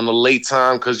get him on a late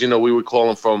time because we were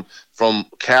calling from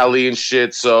Cali and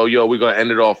shit. So we're gonna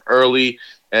end it off early,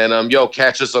 and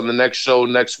catch us on the next show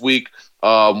next week.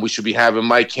 We should be having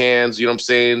Mike Hands,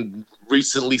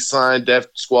 recently signed Def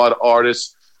Squad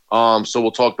artist. So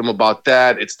we'll talk to him about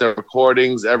that. It's the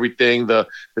recordings, everything, the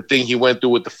thing he went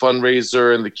through with the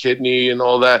fundraiser and the kidney and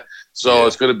all that. So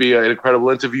It's going to be an incredible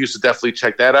interview. So definitely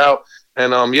check that out.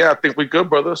 And I think we're good,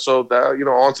 brother. So that,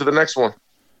 on to the next one.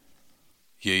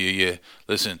 Yeah.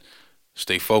 Listen,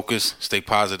 stay focused, stay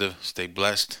positive, stay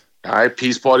blessed. All right,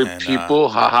 peace party people.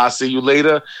 See you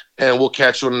later, and we'll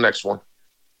catch you on the next one.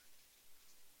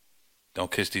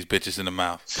 Don't kiss these bitches in the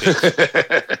mouth. Peace.